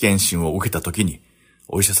定期検診を受けたときに、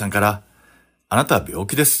お医者さんから、あなたは病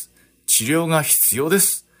気です。治療が必要で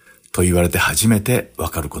す。と言われて初めてわ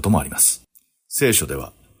かることもあります。聖書で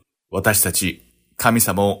は、私たち神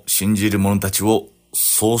様を信じる者たちを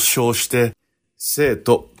総称して聖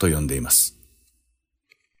徒と呼んでいます。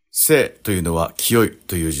聖というのは清い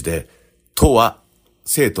という字で、徒は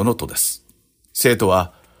聖徒の徒です。聖徒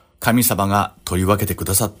は神様が取り分けてく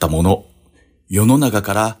ださったもの、世の中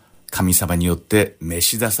から神様によって召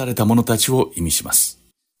し出された者たちを意味します。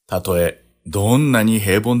たとえどんなに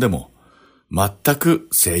平凡でも、全く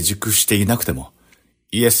成熟していなくても、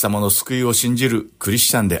イエス様の救いを信じるクリス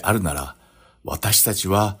チャンであるなら、私たち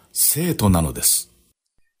は聖徒なのです。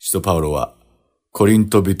使徒パウロは、コリン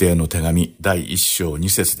ト人への手紙第1章2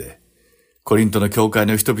節で、コリントの教会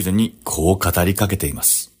の人々にこう語りかけていま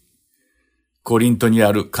す。コリントに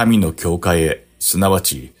ある神の教会へ、すなわ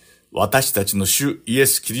ち、私たちの主イエ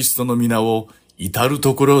ス・キリストの皆を至る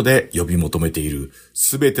ところで呼び求めている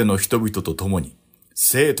すべての人々と共に、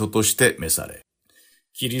聖徒として召され、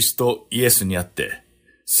キリストイエスにあって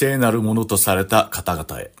聖なるものとされた方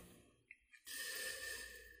々へ。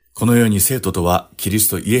このように聖徒とはキリス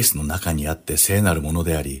トイエスの中にあって聖なるもの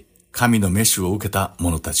であり、神の召しを受けた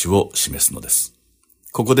者たちを示すのです。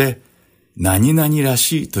ここで、何々ら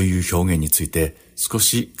しいという表現について少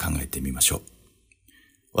し考えてみましょう。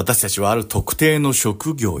私たちはある特定の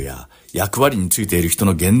職業や役割についている人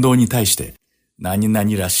の言動に対して、何々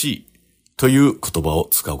らしいという言葉を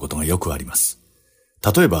使うことがよくあります。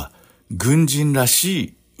例えば、軍人らし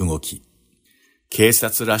い動き、警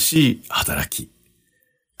察らしい働き、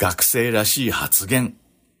学生らしい発言、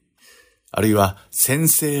あるいは先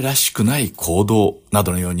生らしくない行動な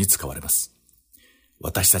どのように使われます。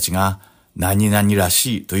私たちが何々ら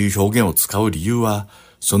しいという表現を使う理由は、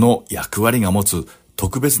その役割が持つ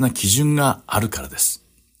特別な基準があるからです。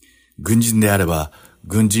軍人であれば、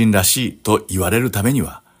軍人らしいと言われるために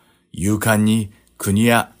は、勇敢に国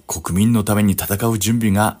や国民のために戦う準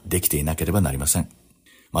備ができていなければなりません。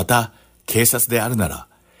また、警察であるなら、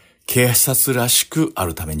警察らしくあ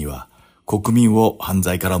るためには、国民を犯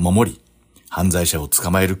罪から守り、犯罪者を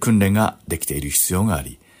捕まえる訓練ができている必要があ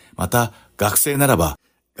り、また、学生ならば、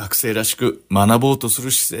学生らしく学ぼうとす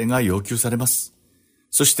る姿勢が要求されます。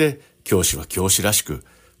そして、教師は教師らしく、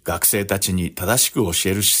学生たちに正しく教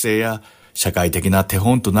える姿勢や、社会的な手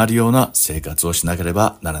本となるような生活をしなけれ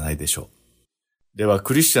ばならないでしょう。では、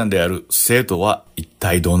クリスチャンである聖徒は一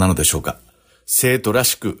体どうなのでしょうか。聖徒ら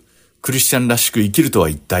しく、クリスチャンらしく生きるとは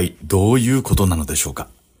一体どういうことなのでしょうか。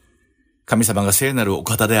神様が聖なるお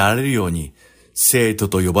方であられるように、聖徒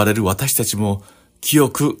と呼ばれる私たちも清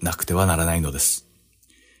くなくてはならないのです。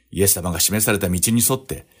イエス様が示された道に沿っ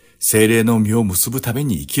て、聖霊の実を結ぶため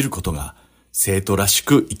に生きることが、聖徒らし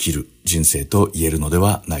く生きる人生と言えるので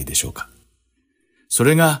はないでしょうか。そ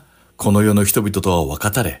れが、この世の人々とは分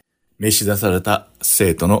かたれ、召し出された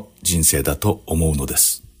聖徒の人生だと思うので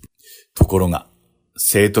す。ところが、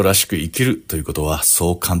聖徒らしく生きるということは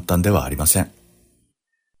そう簡単ではありません。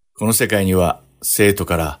この世界には、聖徒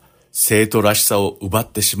から聖徒らしさを奪っ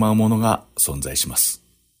てしまうものが存在します。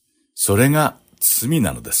それが罪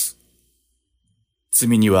なのです。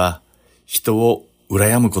罪には、人を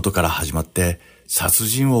羨むことから始まって、殺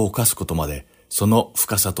人を犯すことまで、その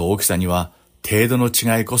深さと大きさには、程度の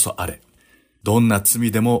違いこそあれ。どんな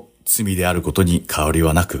罪でも罪であることに変わり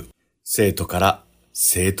はなく、聖徒から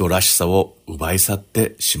聖徒らしさを奪い去っ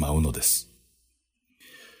てしまうのです。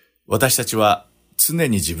私たちは常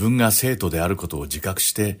に自分が聖徒であることを自覚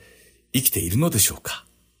して生きているのでしょうか。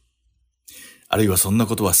あるいはそんな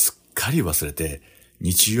ことはすっかり忘れて、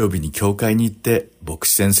日曜日に教会に行って牧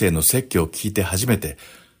師先生の説教を聞いて初めて、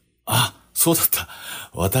そうだった。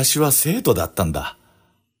私は聖徒だったんだ。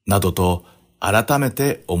などと改め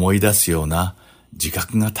て思い出すような自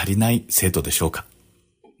覚が足りない生徒でしょうか。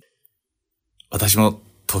私も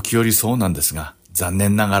時折そうなんですが、残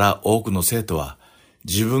念ながら多くの生徒は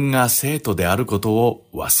自分が生徒であることを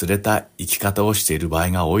忘れた生き方をしている場合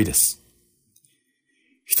が多いです。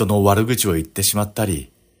人の悪口を言ってしまった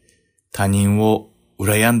り、他人を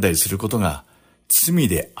羨んだりすることが罪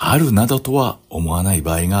であるなどとは思わない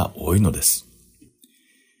場合が多いのです。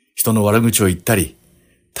人の悪口を言ったり、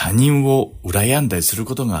他人を羨んだりする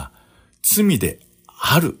ことが罪で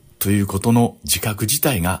あるということの自覚自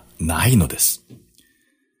体がないのです。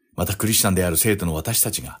またクリスチャンである生徒の私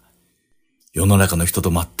たちが世の中の人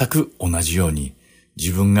と全く同じように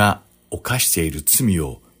自分が犯している罪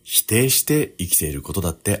を否定して生きていることだ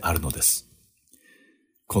ってあるのです。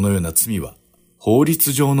このような罪は法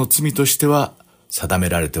律上の罪としては定め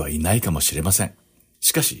られてはいないかもしれません。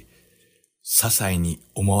しかし、些細に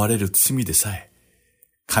思われる罪でさえ、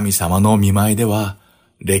神様の御前では、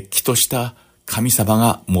れっきとした神様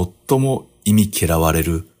が最も忌み嫌われ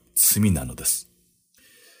る罪なのです。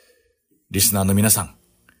リスナーの皆さん、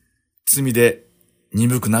罪で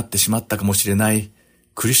鈍くなってしまったかもしれない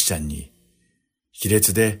クリスチャンに、卑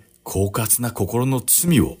劣で狡猾な心の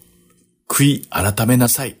罪を悔い改めな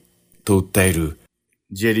さいと訴える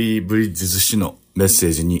ジェリー・ブリッジズ氏のメッセ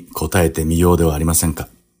ージに答えてみようではありませんか。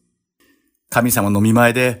神様の御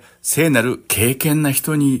前で聖なる敬虔な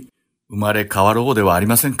人に生まれ変わろうではあり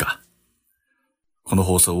ませんか。この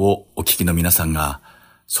放送をお聞きの皆さんが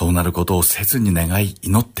そうなることを切に願い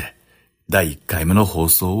祈って第1回目の放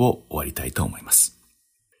送を終わりたいと思います。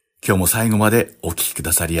今日も最後までお聞きく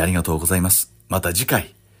ださりありがとうございます。また次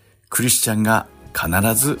回、クリスチャンが必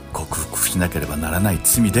ず克服しなければならない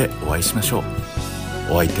罪でお会いしましょう。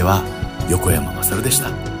お相手は横山まさるでした。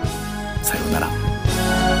さようなら。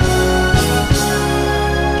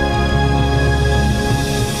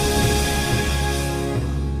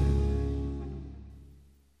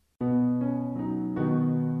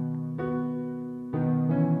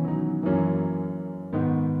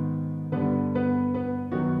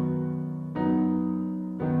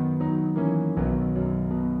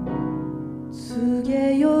告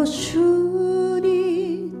げよ主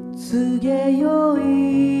に告げよ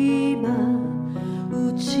今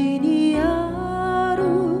うちにある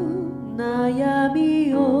悩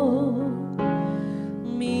みを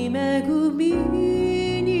見恵み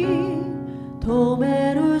に止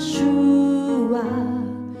める主は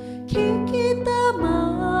聞きた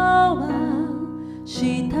まは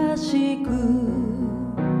親しく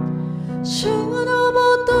主のも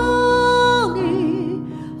とに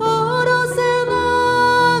下ろせな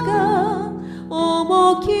が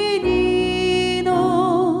重き荷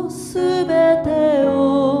のすべて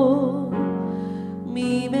を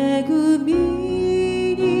見恵み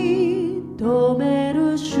に止め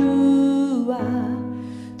る主は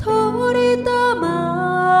取りたま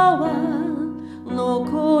は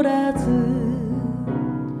残らず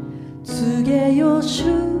告げよ主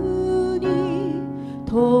に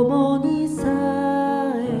共にさ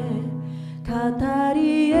え語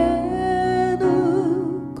り得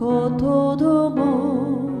ぬことども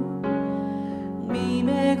見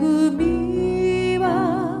恵みは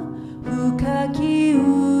深き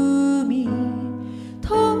海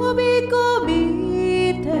飛び込み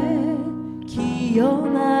て清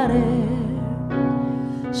まれ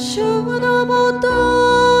主のもと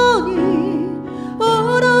に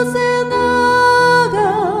下ろせなが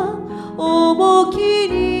重き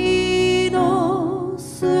荷の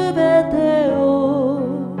すべてを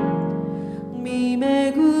見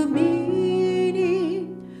恵みに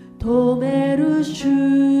止める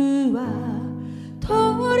主は取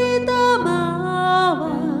りたまは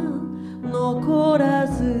残ら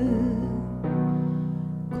ず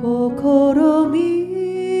試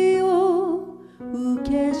みを受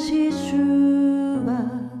けし主は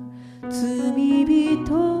罪人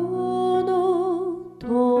の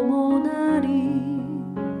友なり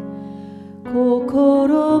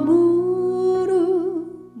心むる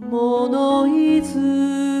者い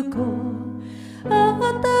ずこあ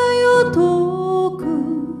たよ遠く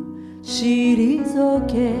退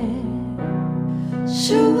け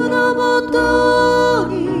主のもと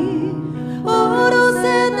に下ろ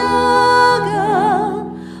せなが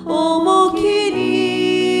重き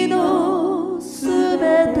荷のす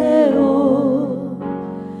べてを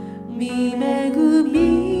見恵み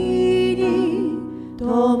に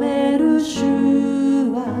止める主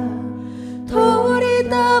は取り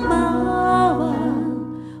たまは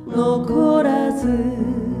残らず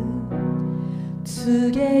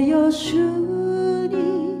告げよ主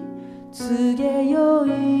に告げよ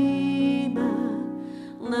今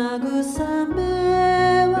慰め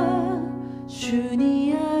は主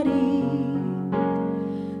にあり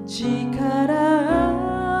力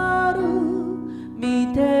ある御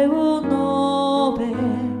手を述べ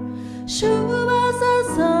主は支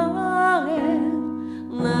え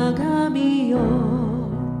長みよ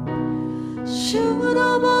主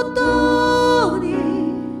のもとに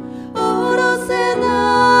下ろせな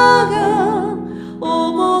が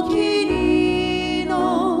重き荷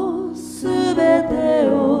のすべて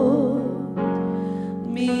を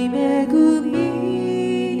見恵み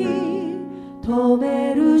に止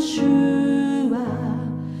める主は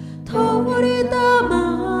取りたま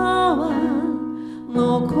は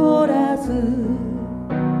残らず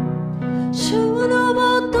主の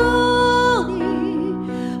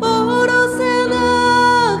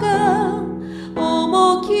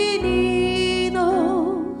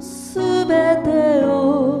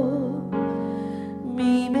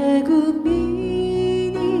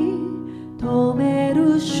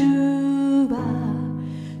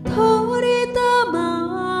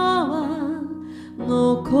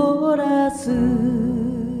通らず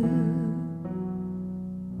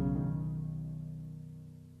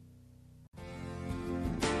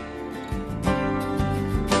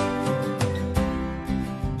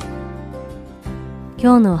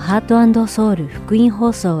今日のハート&ソウル福音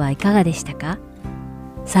放送はいかがでしたか？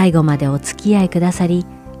最後までお付き合いくださり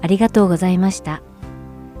ありがとうございました。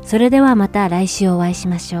それではまた来週お会いし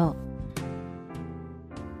ましょう。